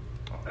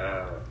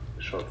a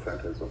short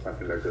sentence or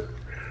something like this.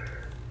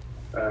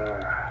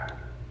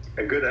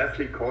 A good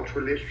athlete-coach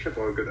relationship,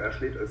 or a good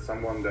athlete, is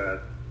someone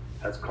that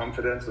has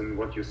confidence in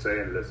what you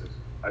say and listens.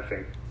 I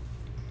think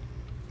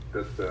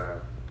that's the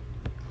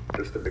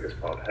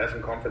biggest part.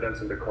 Having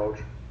confidence in the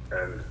coach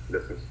and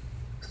listens.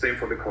 Same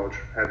for the coach,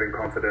 having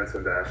confidence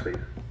in the athlete,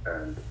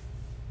 and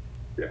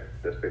yeah,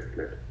 that's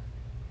basically it.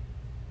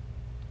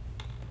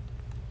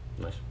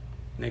 Nice.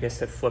 And I guess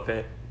to flip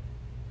it,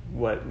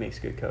 what makes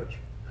a good coach?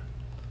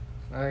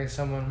 I think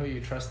someone who you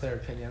trust their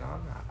opinion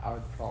on. I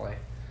would probably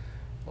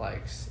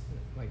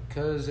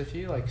because if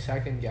you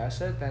second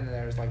guess it, then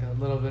there's a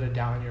little bit of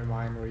doubt in your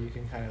mind where you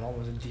can kind of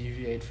almost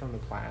deviate from the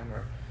plan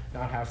or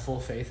not have full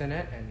faith in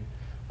it. And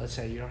let's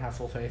say you don't have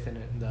full faith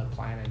in the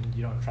plan and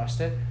you don't trust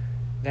it,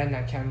 then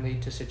that can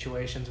lead to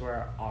situations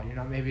where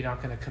you're maybe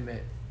not going to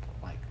commit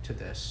to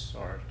this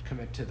or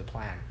commit to the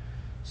plan.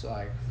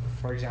 So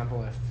for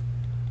example, if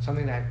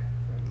something that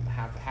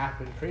have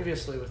happened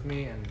previously with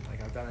me, and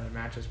I've done it in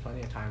matches plenty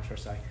of times where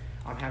it's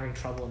I'm having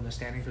trouble in the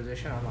standing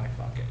position, I'm like,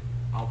 fuck it,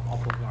 I'll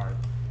pull guard.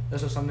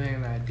 This was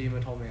something that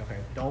Dima told me, okay,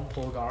 don't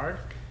pull guard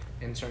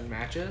in certain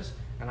matches,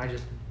 and I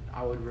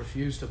would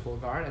refuse to pull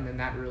guard, and then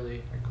that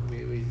really,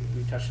 we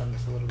touched on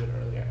this a little bit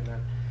earlier, and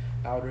then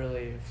that would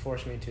really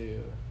force me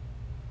to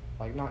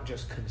not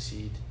just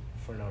concede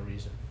for no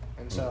reason.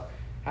 And so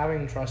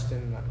having trust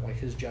in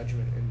his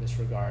judgment in this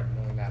regard,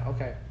 knowing that,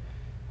 okay,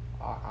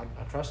 I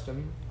trust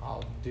him,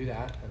 I'll do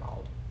that, and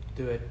I'll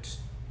do it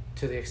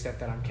to the extent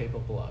that I'm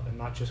capable of, and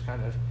not just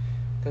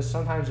because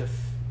sometimes if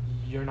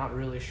you're not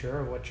really sure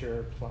of what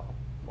your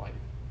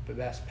the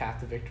best path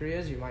to victory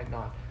is, you might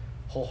not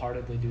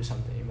wholeheartedly do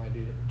something. You might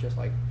do just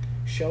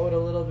show it a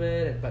little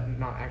bit, but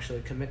not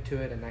actually commit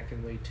to it, and that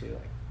can lead to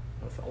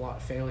a lot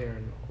of failure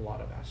in a lot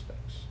of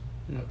aspects.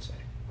 I would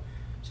say.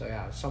 So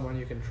yeah, someone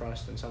you can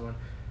trust, and someone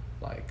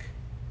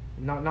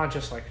not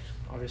just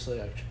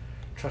obviously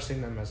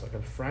trusting them as a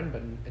friend,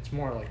 but it's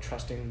more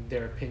trusting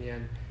their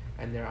opinion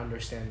and their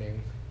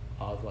understanding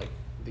of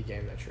the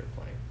game that you're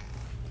playing.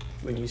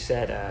 When you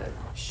said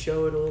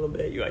show it a little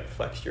bit, you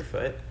flexed your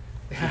foot.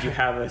 Did you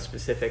have a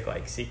specific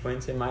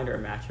sequence in mind or a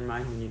match in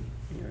mind when you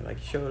were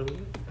show it a little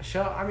bit?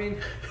 I mean,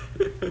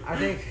 I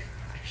think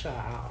actually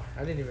I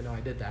didn't even know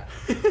I did that.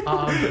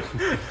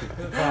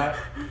 But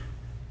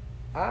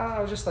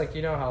I was just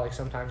how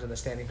sometimes in the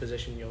standing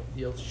position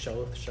you'll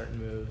show certain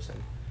moves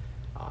and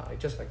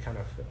just kind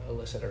of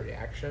elicit a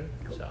reaction.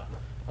 So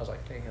I was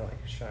thinking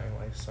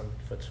showing some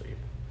foot sweep.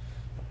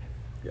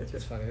 Gotcha.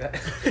 It's funny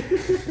that.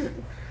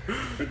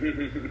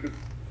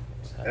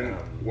 And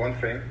one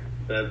thing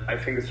that I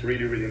think is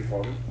really, really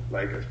important,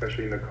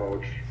 especially in the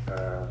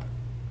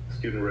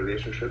coach-student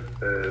relationship,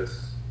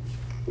 is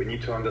we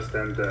need to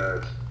understand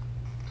that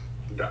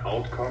the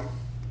outcome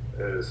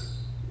it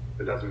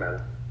doesn't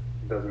matter.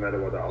 It doesn't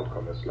matter what the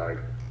outcome is.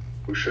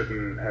 We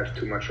shouldn't have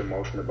too much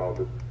emotion about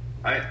it.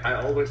 I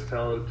always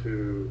tell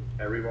to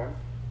everyone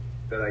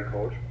that I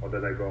coach or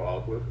that I go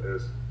out with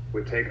is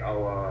we take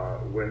our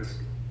wins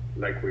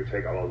like we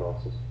take our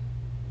losses.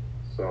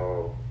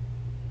 So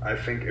I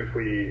think if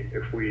we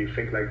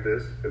think like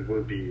this, it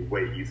will be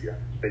way easier.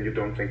 Then you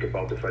don't think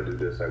about, if I do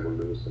this, I will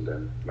lose, and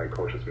then my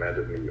coach is mad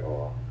at me,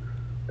 or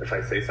if I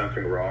say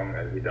something wrong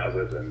and he does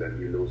it and then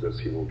he loses,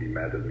 he will be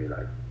mad at me.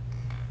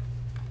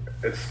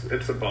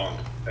 It's a bond,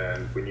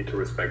 and we need to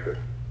respect it.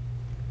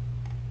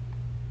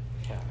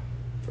 Yeah,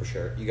 for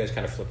sure. You guys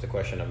kind of flipped the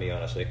question on me,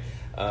 honestly.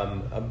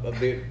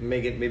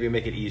 Make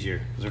it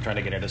easier because we're trying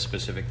to get at a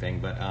specific thing.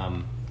 But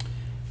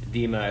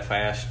Dima, if I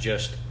ask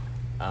just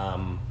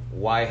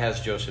why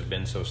has Jozef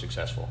been so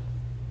successful?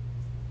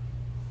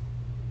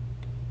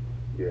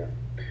 Yeah.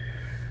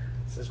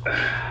 This is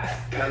question.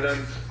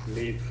 Talent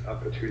needs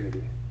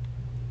opportunity.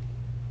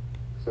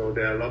 So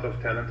there are a lot of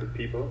talented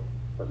people,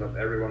 but not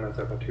everyone has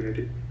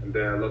opportunity. And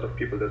there are a lot of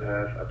people that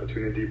have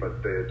opportunity,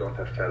 but they don't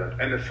have talent.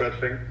 And the third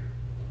thing,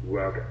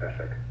 work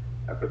ethic.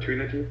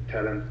 Opportunity,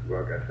 talent,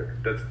 work ethic.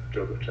 That's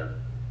Jozef Chen.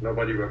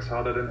 Nobody works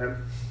harder than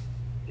him.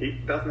 He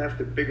doesn't have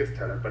the biggest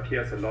talent, but he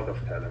has a lot of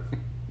talent.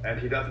 And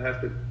he doesn't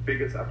have the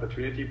biggest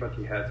opportunity, but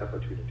he has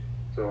opportunity.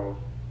 So,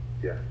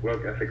 yeah,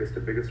 work ethic is the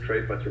biggest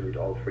trait, but you need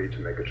all three to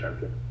make a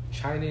champion.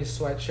 Chinese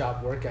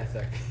sweatshop work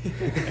ethic.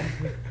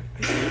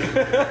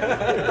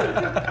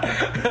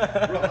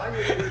 Bro, are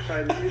you even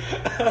Chinese?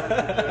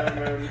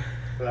 German,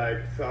 like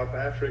South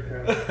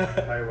African,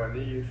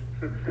 Taiwanese.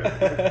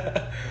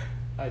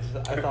 I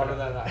thought of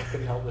that. I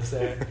couldn't help but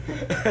say it.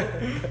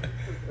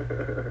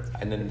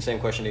 And then same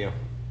question to you.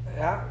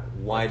 Yeah.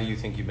 Why do you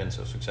think you've been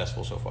so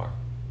successful so far?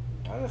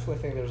 I definitely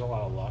think there's a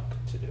lot of luck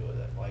to do with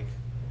it. Like,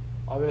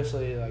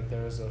 obviously, like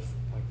there was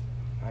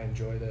I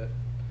enjoyed it.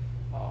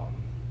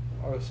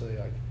 Obviously,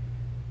 like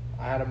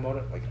I had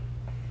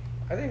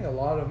I think a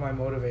lot of my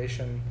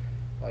motivation,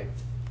 like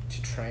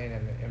to train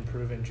and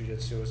improve in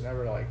jiu-jitsu was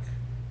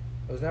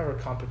never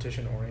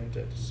competition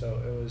oriented. So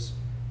it was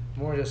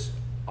more just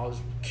I was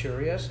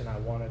curious and I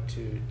wanted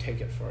to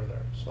take it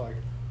further. So like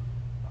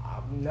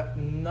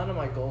none of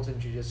my goals in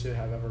jiu-jitsu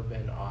have ever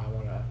been, I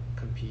want to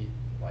compete,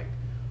 like,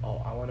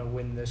 I want to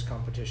win this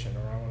competition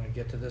or I want to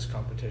get to this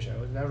competition. It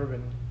was never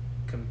been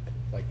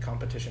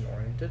competition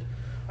oriented.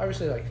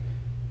 Obviously, like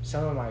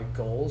some of my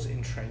goals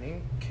in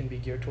training can be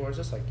geared towards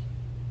this, like,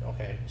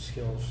 okay,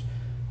 skills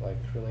like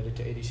related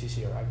to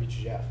ADCC or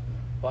IBJJF,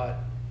 but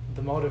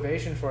the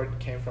motivation for it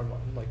came from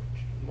like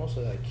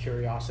mostly like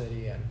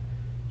curiosity and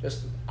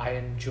just I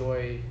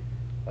enjoy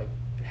like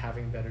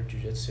having better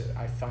jiu-jitsu.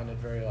 I find it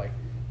very like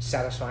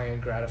satisfying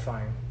and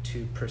gratifying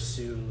to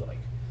pursue like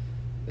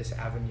this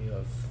avenue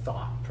of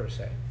thought per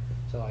se.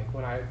 So like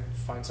when I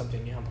find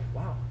something new, I'm like,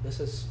 wow, this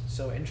is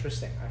so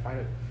interesting. I find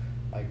it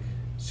like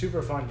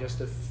super fun just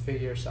to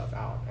figure stuff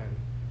out and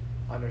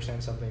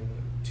understand something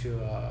to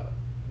a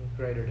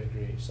greater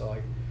degree. So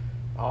like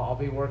I'll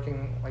be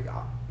working like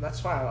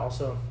that's why I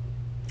also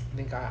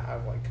think I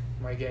have like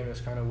my game is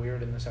kind of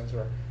weird in the sense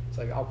where it's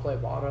like I'll play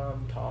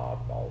bottom,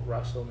 top, I'll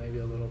wrestle maybe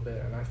a little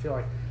bit, and I feel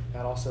like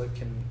that also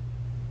can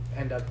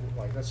end up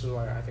like that's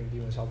why I think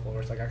Dima is helpful.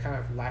 Where it's like I kind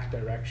of lack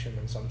direction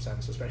in some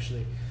sense,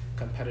 especially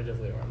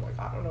competitively, where I'm like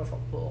I don't know if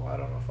I'll pull, I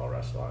don't know if I'll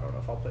wrestle, I don't know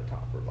if I'll play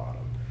top or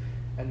bottom,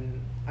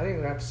 and I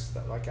think that's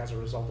like as a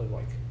result of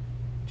like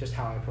just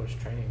how I approach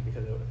training,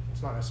 because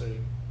it's not necessarily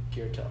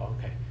geared to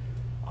okay,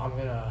 I'm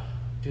gonna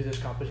do this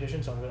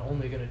competition, so I'm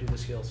only gonna do the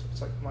skills.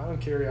 It's like my own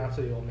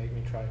curiosity will make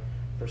me try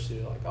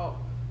pursue like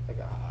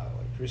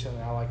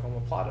recently I like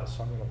omoplatas,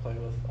 so I'm gonna play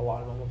with a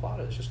lot of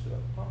omoplatas just because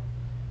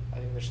I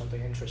think there's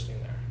something interesting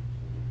there,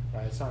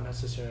 right? It's not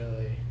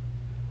necessarily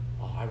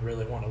I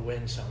really want to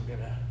win, so I'm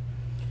gonna.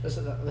 This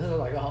is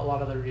like a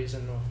lot of the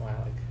reason why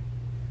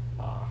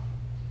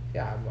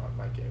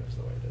my game is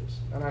the way it is,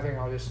 and I think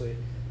obviously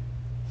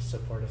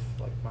supportive,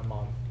 like my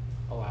mom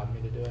allowed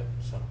me to do it,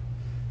 so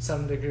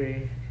some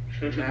degree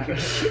in that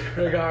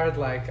regard,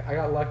 like I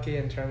got lucky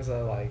in terms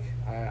of like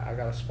I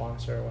got a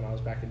sponsor when I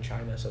was back in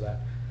China, so that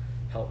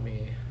helped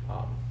me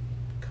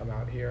come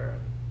out here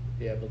and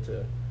be able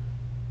to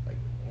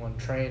like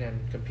train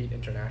and compete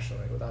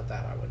internationally. Without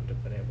that, I wouldn't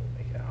have been able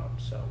to make it out.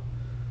 So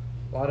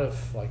a lot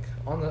of like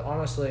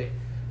honestly,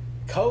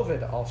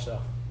 COVID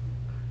also.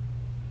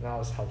 That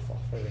was helpful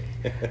for me.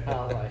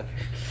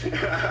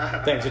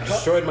 Thanks, it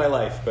destroyed my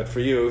life, but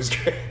for you, it was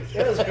great.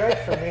 It was great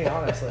for me,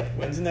 honestly.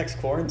 When's the next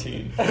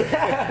quarantine?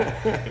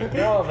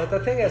 No, but the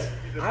thing is,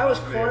 I was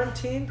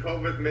quarantined.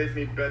 COVID made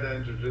me better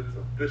in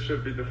jiu-jitsu. This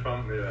should be the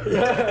thumbnail.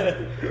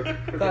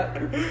 But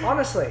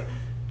honestly,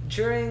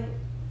 during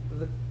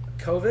the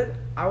COVID,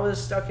 I was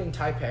stuck in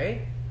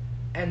Taipei,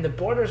 and the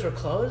borders were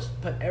closed,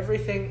 but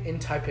everything in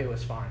Taipei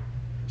was fine.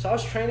 So I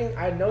was training.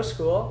 I had no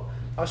school.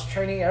 I was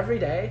training every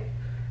day.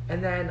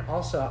 And then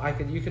also,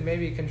 you could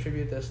maybe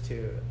contribute this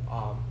to,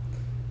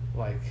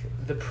 like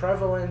the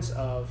prevalence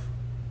of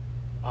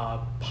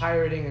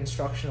pirating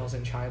instructionals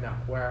in China,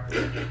 where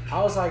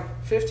I was like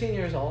 15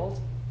 years old.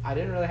 I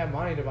didn't really have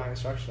money to buy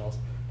instructionals,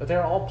 but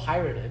they're all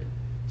pirated,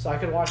 so I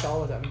could watch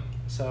all of them.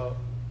 So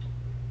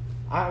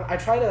I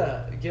try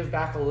to give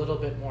back a little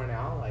bit more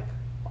now. Like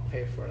I'll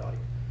pay for like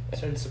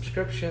certain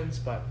subscriptions,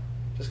 but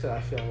just because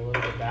I feel a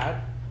little bit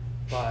bad.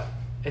 But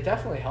it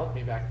definitely helped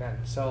me back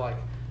then. So like.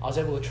 I was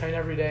able to train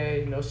every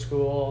day, no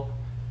school,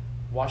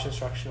 watch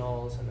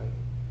instructionals, and then,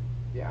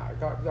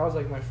 that was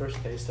like my first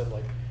taste of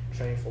like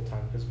training full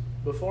time. Because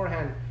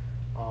beforehand,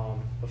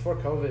 before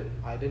COVID,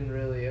 I didn't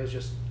really. It was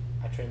just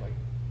I trained like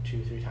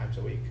 2-3 times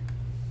a week.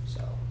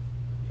 So,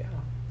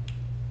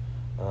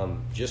 yeah.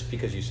 Just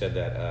because you said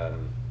that,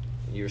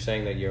 you were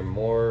saying that you're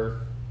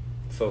more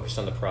focused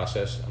on the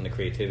process, on the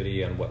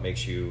creativity, on what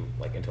makes you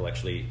like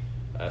intellectually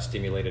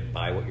stimulated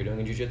by what you're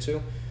doing in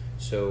jiu-jitsu.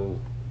 So.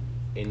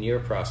 In your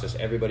process,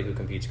 everybody who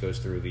competes goes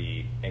through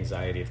the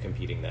anxiety of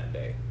competing that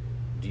day.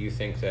 Do you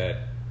think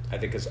that I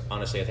think because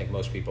honestly, I think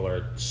most people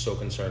are so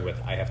concerned with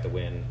I have to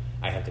win,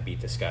 I have to beat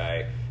this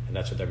guy, and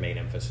that's what their main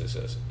emphasis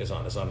is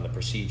on the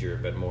procedure,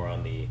 but more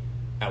on the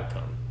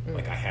outcome.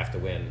 Like I have to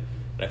win,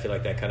 and I feel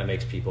like that kind of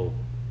makes people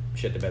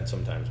shit the bed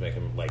sometimes, make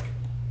them like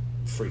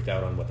freaked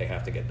out on what they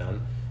have to get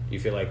done. Do you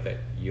feel like that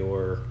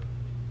your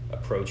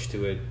approach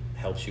to it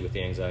helps you with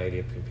the anxiety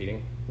of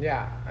competing?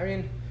 Yeah, I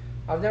mean,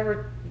 I've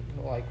never,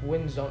 like,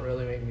 wins don't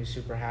really make me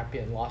super happy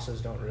and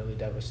losses don't really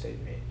devastate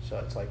me. So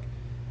it's like,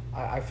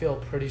 I feel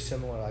pretty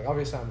similar. Like,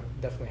 obviously I'm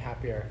definitely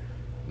happier.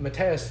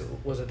 Mateus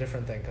was a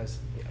different thing because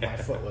my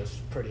foot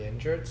was pretty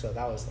injured. So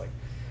that was like,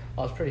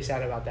 I was pretty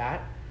sad about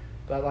that.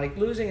 But like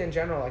losing in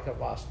general, like I've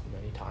lost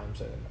many times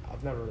and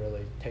I've never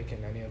really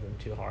taken any of them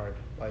too hard.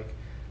 Like,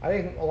 I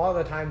think a lot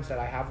of the times that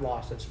I have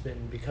lost, it's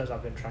been because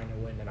I've been trying to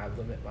win and I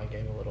limit my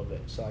game a little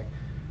bit. So like,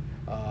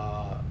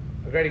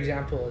 a great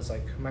example is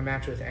like my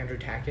match with Andrew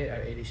Tackett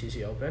at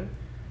ADCC Open.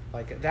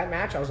 Like that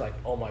match, I was like,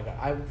 oh my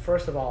god.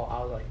 First of all,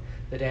 I was like,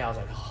 the day I was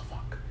like, oh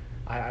fuck.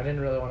 I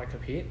didn't really want to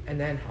compete. And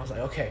then I was like,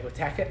 okay, with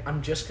Tackett,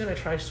 I'm just going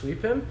to try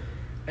sweep him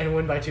and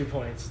win by 2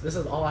 points. This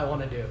is all I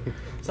want to do.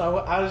 So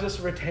I was just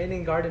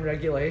retaining guard and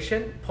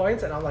regulation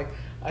points, and I'm like,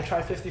 I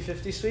try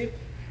 50-50 sweep,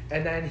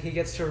 and then he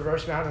gets to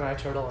reverse mount, and I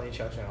turtle, and he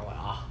chokes me, and I'm like,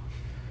 ah.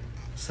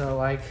 So,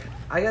 like,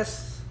 I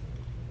guess,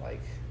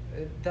 like,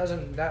 it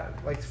doesn't,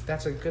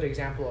 that's a good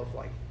example of,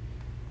 like,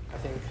 I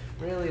think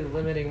really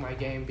limiting my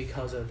game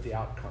because of the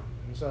outcome.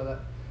 And so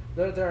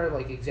there are,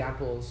 like,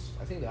 examples.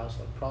 I think that was,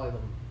 like, probably the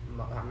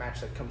match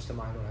that comes to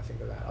mind when I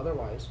think of that.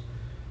 Otherwise,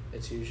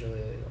 it's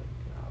usually, like,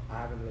 I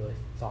haven't really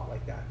thought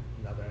like that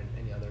in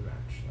any other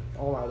match. Like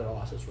all my other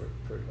losses were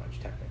pretty much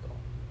technical,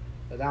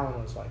 but that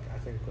one was like I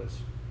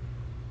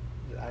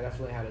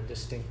definitely had a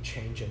distinct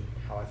change in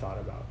how I thought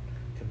about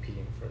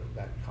competing for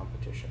that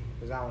competition.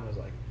 Because that one was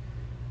like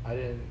I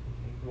didn't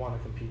want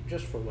to compete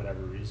just for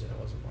whatever reason. It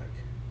wasn't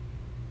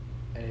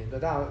like any.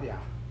 But that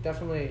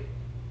definitely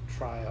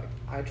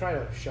I try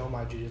to show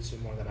my jiu-jitsu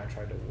more than I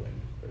try to win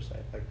per se.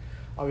 Like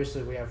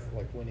obviously we have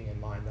like winning in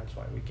mind. That's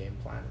why we game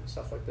plan and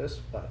stuff like this,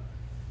 but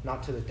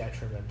not to the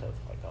detriment of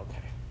like,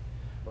 okay,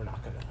 we're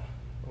not gonna,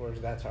 or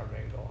that's our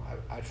main goal.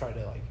 I try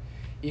to like,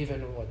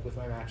 even like with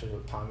my matches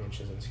with Tommy and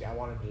Shizinski, I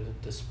wanted to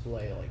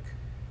display like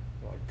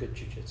good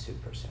jiu-jitsu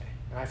per se.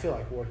 And I feel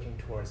like working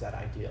towards that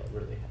ideal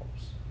really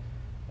helps.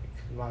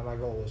 Like my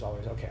goal was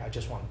always, okay, I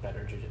just want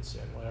better jiu-jitsu,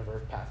 and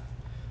whatever path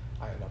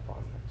I end up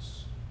on,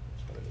 that's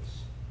what it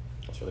is.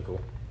 That's really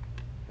cool.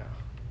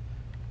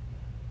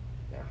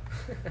 Yeah.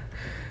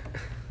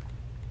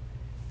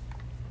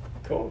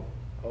 Cool.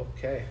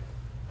 Okay.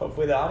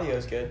 Hopefully the audio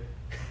is good.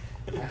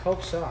 I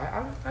hope so.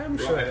 I'm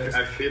sure it is.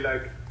 I feel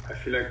like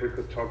we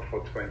could talk for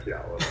 20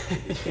 hours.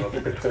 It's not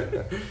a good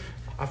thing.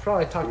 I've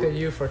probably talked to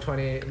you for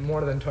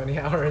more than 20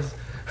 hours.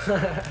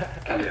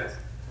 Yes.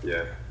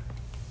 Yeah.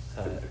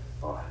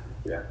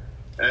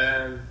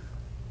 Yeah.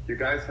 You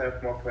guys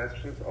have more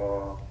questions,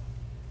 or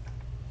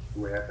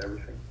do we have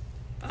everything?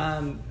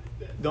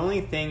 The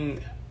only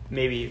thing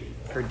maybe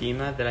for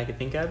Dima that I could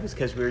think of is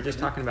because we were just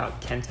talking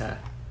about Kenta.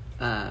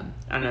 I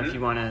don't know if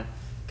you want to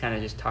kind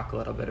of just talk a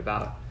little bit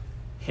about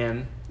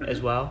him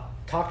as well.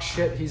 Talk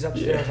shit. He's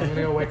upstairs. Yeah. I'm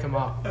gonna go wake him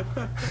up. No,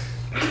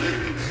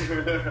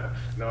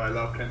 I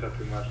love Kenta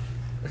too much.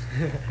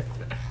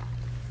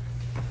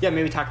 Yeah,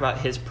 maybe talk about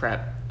his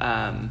prep,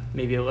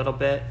 maybe a little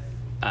bit.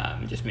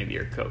 Just maybe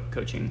your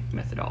coaching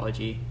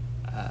methodology,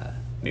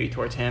 maybe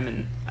towards him,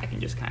 and I can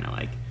just kind of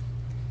like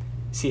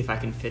see if I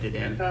can fit it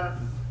in.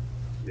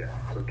 Yeah,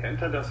 so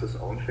Kenta does his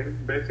own thing,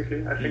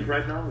 basically, I think,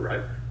 right now,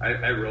 right?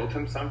 I wrote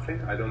him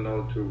something. I don't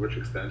know to which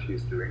extent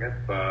he's doing it,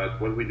 but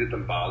what we did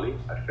in Bali,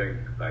 I think,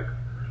 like,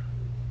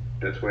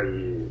 that's where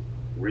he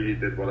really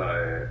did what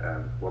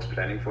I was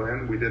planning for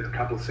him. We did a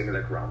couple single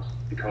leg rounds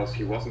because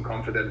he wasn't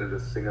confident in the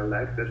single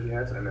leg that he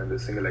has and in the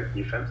single leg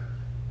defense.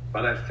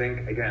 But I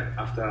think, again,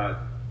 after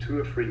 2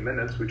 or 3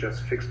 minutes, we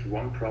just fixed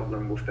one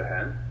problem with the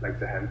hand, like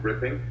the hand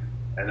gripping.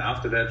 And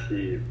after that,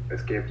 he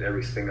escaped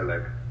every single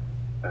leg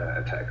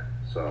attack.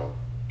 So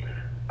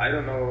I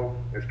don't know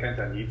if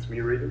Kenta needs me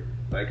really.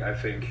 Like, I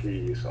think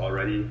he's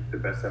already the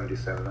best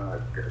 77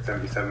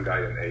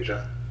 guy in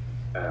Asia.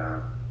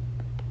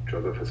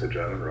 Jozef is a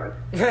German, right?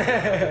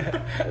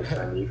 A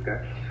Chinese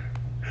guy.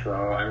 So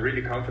I'm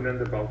really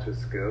confident about his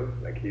skill.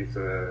 Like, he's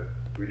a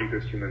really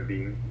good human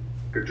being,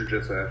 good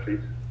jiu-jitsu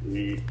athlete.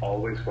 He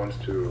always wants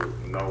to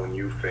know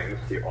new things.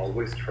 He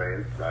always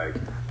trains. Like,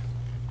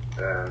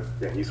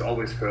 he's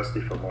always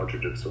thirsty for more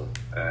jiu-jitsu.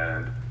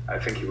 And I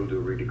think he will do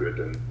really good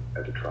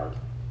at the trials.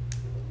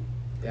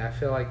 Yeah, I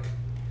feel like,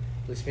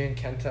 at least me and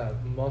Kenta,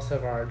 most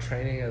of our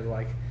training is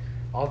like,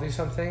 I'll do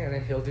something and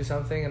then he'll do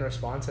something in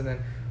response, and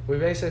then we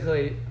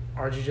basically,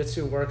 our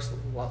jiu-jitsu works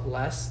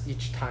less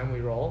each time we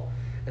roll,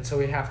 and so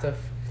we have to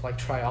like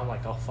try on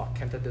like, oh fuck,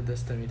 Kenta did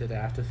this to me today,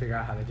 I have to figure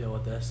out how to deal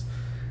with this.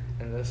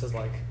 And this is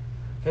like,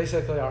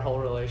 basically our whole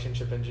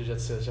relationship in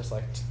jiu-jitsu is just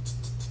like,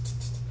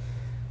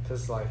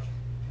 because like,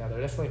 yeah, there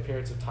are definitely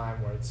periods of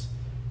time where it's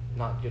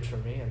not good for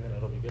me, and then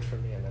it'll be good for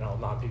me, and then it'll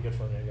not be good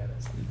for me again.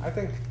 I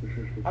feel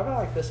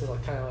like this is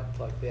like kind of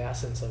like the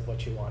essence of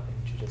what you want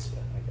in jiu-jitsu,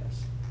 I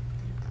guess.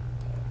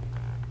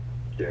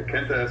 Yeah,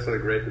 Kenta is a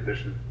great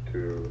addition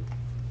to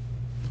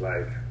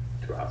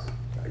us.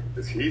 Like,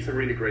 he's a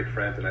really great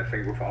friend, and I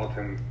think without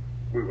him,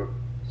 we would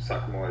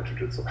suck more at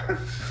jiu-jitsu.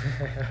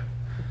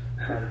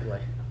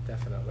 Probably,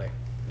 definitely.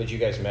 But you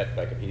guys met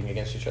by competing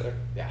against each other?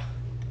 Yeah.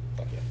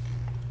 Fuck yeah.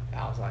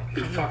 I was like,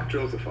 He fucked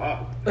Joseph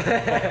up.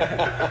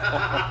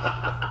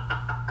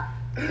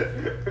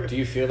 Do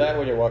you feel that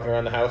when you're walking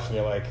around the house and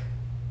you're like,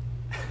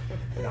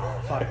 no,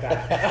 fuck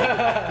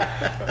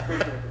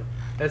that.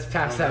 It's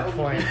past that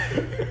point.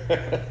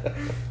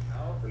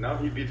 Now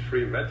he beat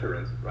 3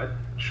 veterans, right?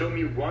 Show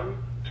me one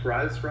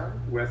trials run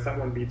where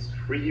someone beats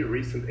 3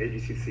 recent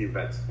ADCC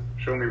vets.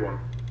 Show me one.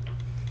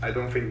 I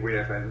don't think we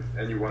have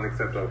anyone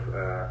except of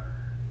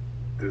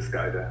this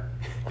guy there.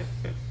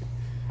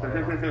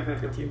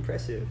 Pretty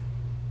impressive.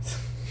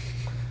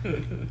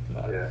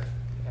 Yeah.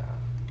 Yeah.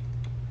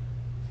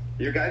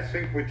 You guys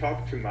think we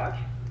talk too much?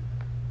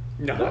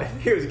 No,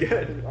 he was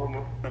good.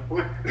 Almost.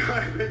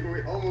 I think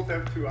we almost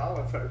have 2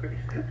 hours. I think.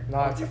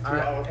 No, it's, 2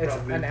 hours it's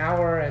probably. an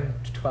hour and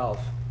 12.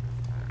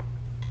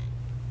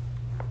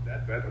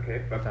 That bad,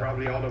 okay. But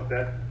probably out of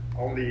that,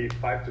 only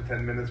 5 to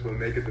 10 minutes will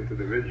make it into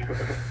the video.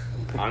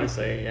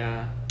 Honestly,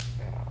 yeah.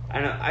 I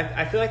don't know.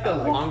 I feel like the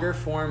longer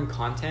form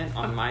content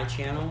on my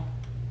channel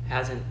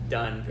hasn't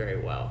done very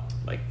well,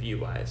 like view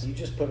wise. you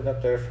just put it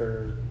up there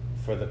for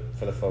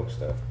the folks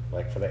though,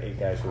 like for the 8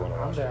 guys who want to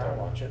I'm watch there, it. I'll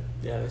watch it.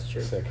 Yeah, that's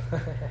true. Sick.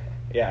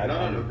 Yeah.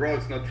 No, bro,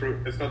 it's not true.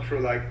 It's not true.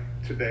 Like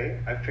today,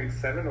 I think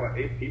 7 or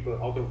 8 people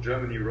out of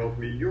Germany wrote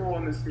me, "You're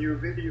on this new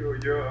video.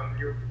 You're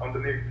on the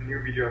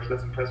new video of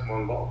Let's Press More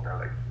Involved." I'm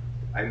like,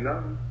 I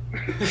know.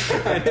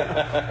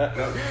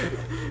 No.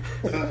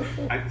 So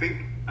I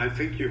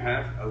think you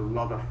have a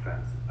lot of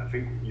fans. I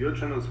think your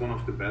channel is one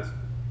of the best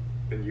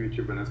in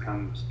YouTube when it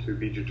comes to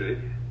BJJ.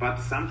 But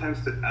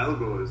sometimes the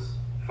algo is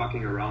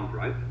fucking around,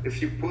 right?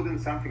 If you put in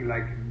something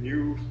like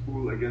new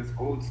school against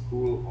old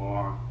school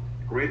or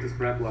greatest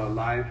grappler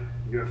alive,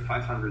 you have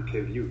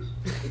 500k views.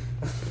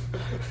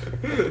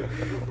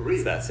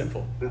 It's that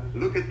simple.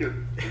 Look at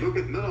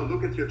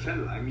your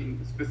channel. I mean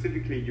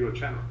specifically your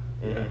channel.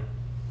 Mm-hmm.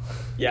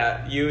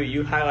 Yeah,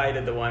 you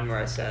highlighted the one where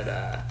I said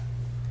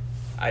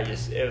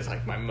it was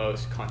like my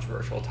most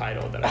controversial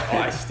title that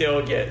I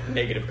still get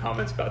negative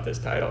comments about this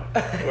title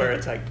where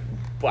it's like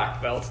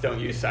black belts don't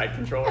use side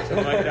control or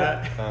something like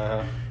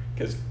that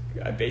because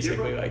I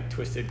basically like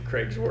twisted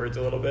Craig's words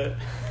a little bit.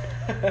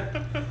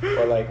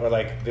 or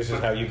like this is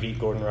how you beat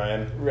Gordon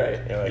Ryan,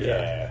 right? You're like,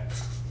 yeah.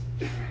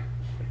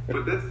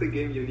 But that's the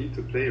game you need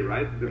to play,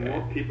 right? The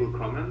more people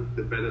comment,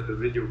 the better the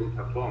video will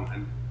perform,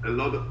 and a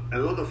lot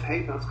of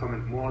haters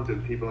comment more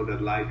than people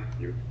that like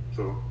you.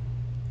 So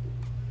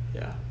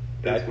yeah,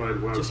 that's why it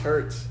works. Just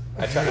hurts.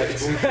 I try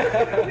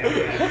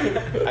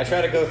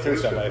to go through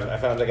some. I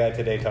found a guy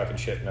today talking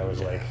shit, and I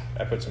was like,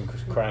 I put some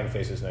crying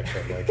faces next to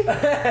him. Like,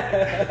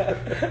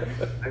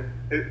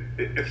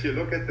 if you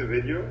look at the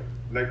video,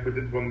 like we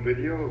did one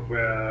video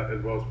where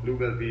it was blue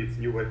belt beats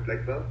new wave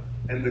black belt,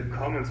 and the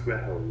comments were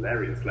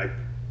hilarious. Like,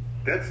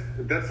 that's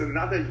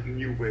another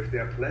new wave.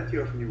 There are plenty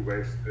of new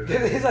waves.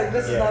 He's like,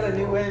 this is not a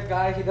new wave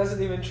guy. He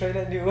doesn't even train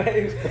at new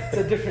wave. It's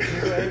a different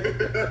new wave.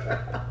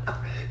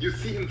 You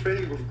see him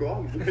training with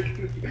Gordon.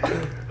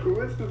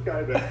 Who is this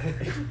guy then?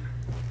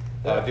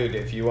 dude,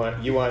 if you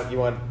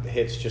want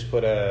hits, just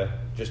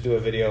do a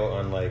video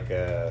on like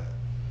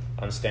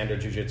on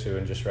standard jiu-jitsu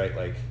and just write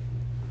like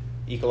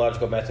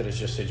ecological method is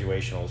just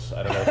situationals.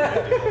 I don't know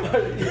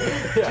if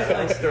you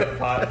Yeah, stir a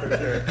pot for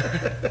sure.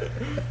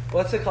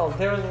 What's it called?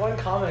 There was one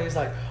comment. He's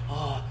like,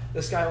 "Oh,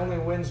 this guy only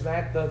wins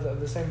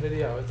the same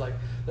video. It's like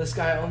this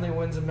guy only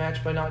wins a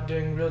match by not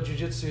doing real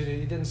jiu-jitsu.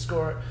 He didn't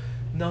score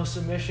no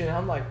submission."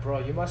 I'm like, bro,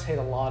 you must hate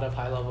a lot of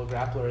high-level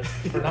grapplers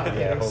for not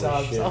getting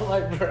subs. Shit. I'm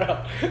like,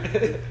 bro.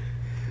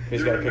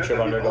 He's got a picture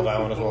of Underdog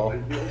on his wall.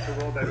 You also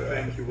wrote that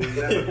saying he will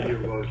never be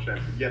a world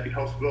champion. Yeah,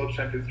 because world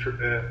champions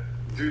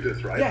do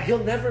this, right? Yeah,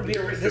 he'll never be.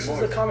 This is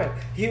the comment.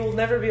 He will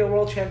never be a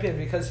world champion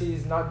because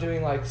he's not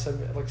doing like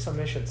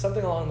submission,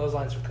 something along those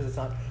lines, because it's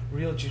not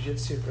real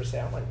jiu-jitsu per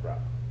se. I'm like, bro,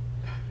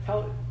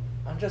 how?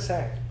 I'm just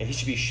saying. And he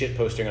should be shit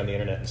posting on the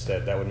internet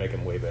instead. That would make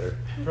him way better.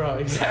 Bro,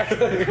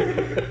 exactly.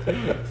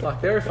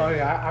 Fuck, they were funny.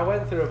 I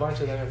went through a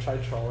bunch of them and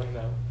tried trolling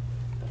them.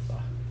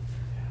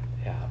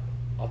 Yeah,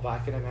 but I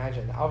can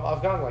imagine.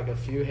 I've gotten like a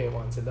few hate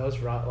ones, and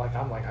those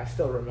I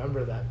still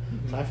remember them.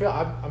 So I feel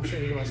I'm sure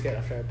you must get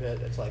a fair bit.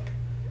 It's like.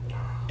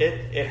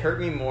 It hurt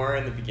me more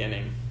in the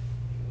beginning,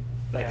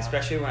 like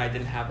especially when I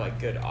didn't have like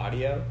good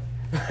audio.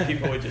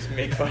 People would just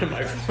make fun of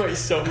my voice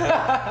so much.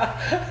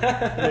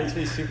 It makes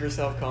me super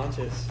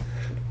self-conscious.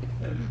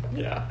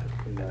 Yeah,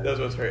 those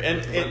ones hurt.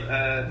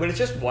 And when it's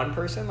just one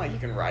person, like you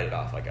can write it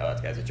off like, oh,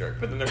 that guy's a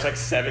jerk. But then there's like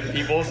 7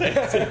 people saying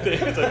the same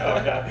thing. It's like,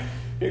 oh god,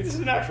 maybe this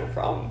is an actual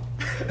problem.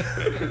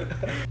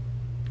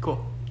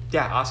 Cool.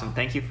 Yeah, awesome.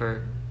 Thank you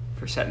for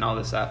setting all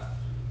this up.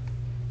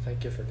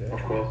 Thank you for doing it.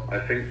 Of course, I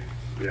think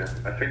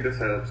this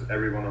helps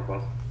every one of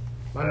us.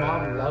 My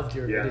mom loved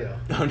your video.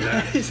 Oh,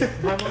 nice.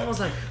 My mom was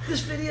like,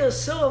 "This video is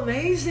so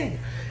amazing."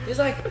 It's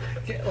like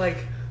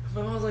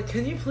My mom was like,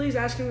 can you please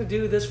ask him to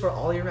do this for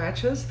all your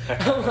matches?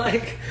 I'm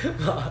like,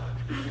 Mom,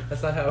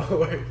 that's not how it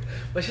works.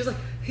 But she's like,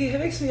 he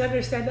makes me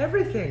understand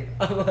everything.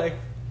 I'm like,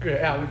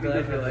 great, I'm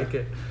glad you like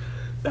it.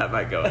 That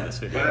might go in this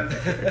video.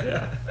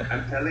 Yeah.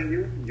 I'm telling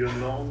you, you're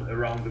known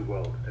around the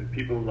world, and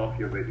people love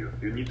your videos.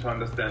 You need to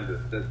understand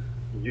this, that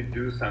you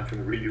do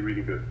something really,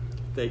 really good.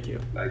 Thank you.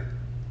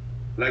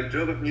 Like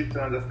Joseph needs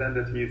to understand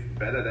that he's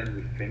better than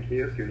you think he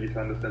is. You need to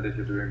understand that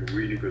you're doing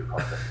really good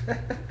content.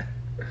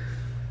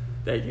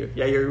 Thank you.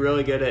 Yeah, you're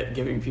really good at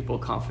giving people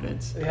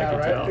confidence. Yeah, I can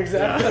right? tell.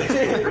 Exactly.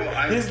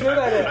 Yeah. He's good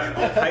at it.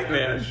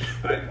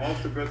 I'm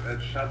also good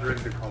at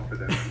shuttering the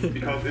confidence.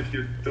 Because if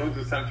you don't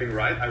do something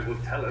right, I will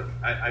tell it.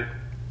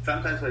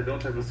 Sometimes I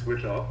don't have a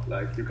switch off.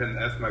 Like, you can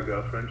ask my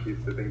girlfriend.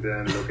 She's sitting there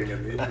and looking at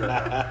me.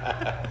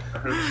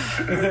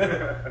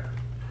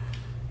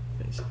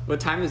 What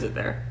time is it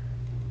there?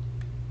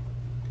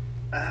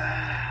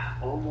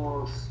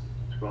 Almost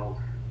 12.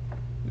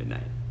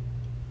 Midnight.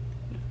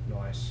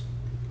 Nice.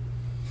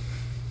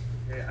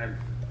 Yeah,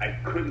 I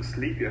couldn't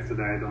sleep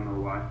yesterday. I don't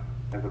know why.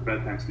 I have a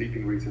bad time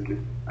sleeping recently.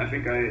 I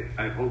think I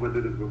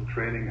overdid it with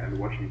training and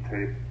watching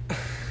tape.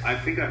 I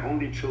think I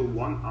only chill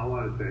 1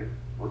 hour a day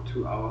or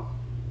 2 hours,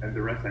 and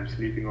the rest I'm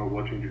sleeping or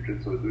watching Jiu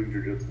Jitsu or doing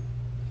Jiu Jitsu.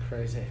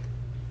 Crazy.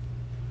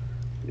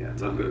 Yeah,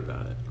 Tell not me good.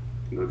 about it.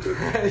 Not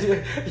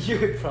good. You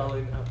would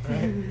probably know,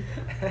 right?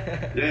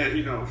 Yeah,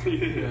 he knows.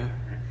 Yeah.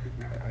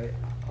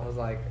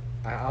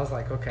 I was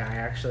like, okay, I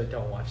actually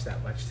don't watch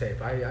that much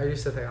tape. I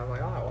used to think, I'm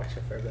like, oh, I watch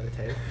a fair bit of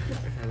tape.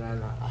 And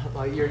then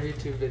like your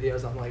YouTube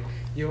videos, I'm like,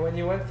 when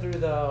you went through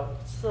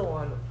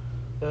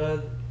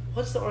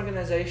what's the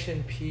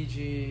organization,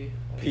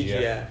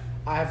 PGF.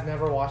 I've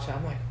never watched it.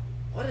 I'm like,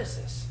 what is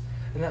this?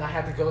 And then I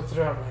had to go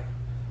through, I'm like,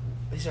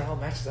 these are all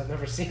matches I've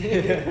never seen.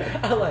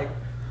 I'm like,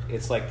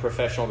 It's like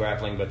professional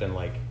grappling, but then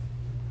like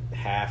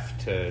half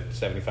to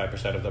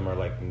 75% of them are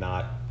like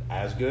not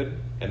as good,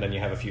 and then you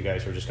have a few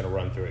guys who are just going to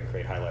run through it and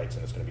create highlights,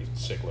 and it's going to be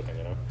sick looking,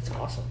 you know? it's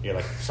awesome. You're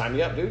like, sign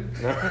me up, dude.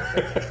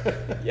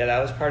 Yeah,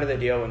 that was part of the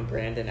deal when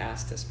Brandon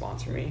asked to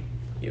sponsor me.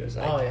 He was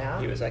like, Oh,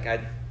 yeah? He was like, I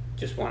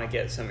just want to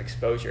get some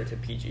exposure to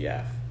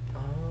PGF. Oh.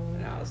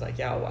 And I was like,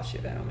 yeah, I'll watch the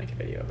event. I'll make a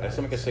video about That's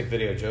it. like a sick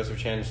video. Joseph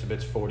Chen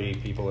submits 40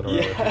 people in a row.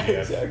 Yeah,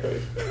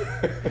 exactly.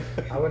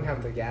 I wouldn't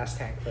have the gas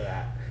tank for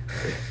that.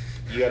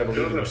 You gotta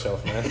believe in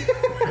yourself, man.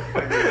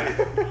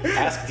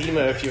 Ask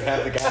Dima if you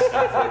have the gas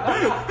tank.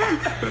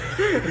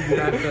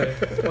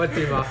 Exactly. What,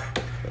 Dima?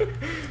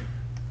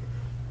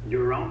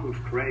 Your round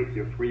with Craig,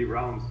 your 3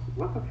 rounds.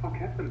 What the fuck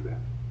happened there?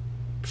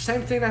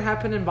 Same thing that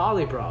happened in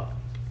Bali, bro.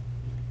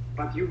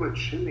 But you were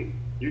chilling.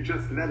 You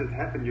just let it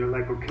happen. You're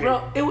like, okay.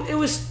 Bro, it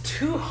was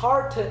too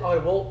hard to.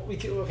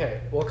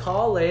 We'll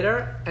call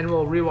later and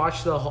we'll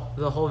rewatch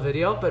the whole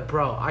video. But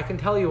bro, I can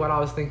tell you what I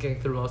was thinking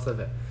through most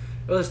of it.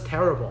 It was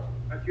terrible.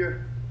 But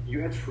you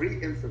had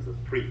 3 instances,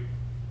 3,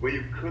 where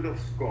you could have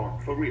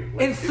scored for real.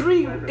 Like,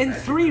 In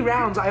three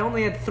rounds, I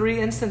only had 3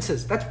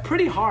 instances. That's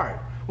pretty hard.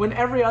 When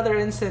every other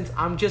instance,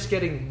 I'm just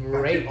getting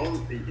raped.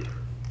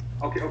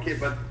 Okay,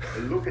 but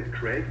look at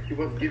Craig. He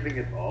was giving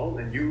it all,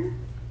 and you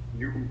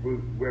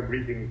were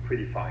breathing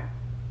pretty fine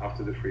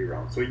after the 3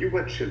 rounds. So you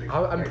were chilling.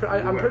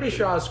 I'm pretty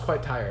sure I was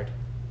quite tired.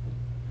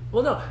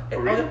 Well, no,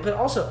 really? but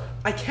also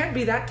I can't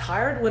be that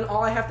tired when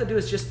all I have to do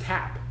is just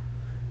tap.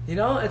 You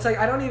know, it's like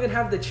I don't even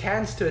have the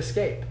chance to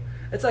escape.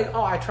 It's like,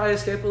 oh, I try to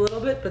escape a little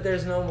bit, but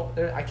there's no more.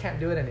 I can't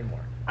do it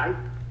anymore. I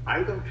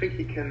don't think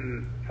he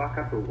can fuck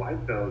up a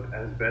white belt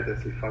as bad as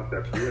he fucked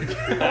up you in the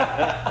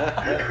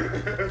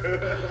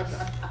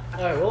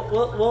All right,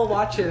 we'll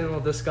watch it and we'll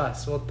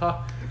discuss. We'll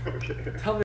talk. Okay. Tell me.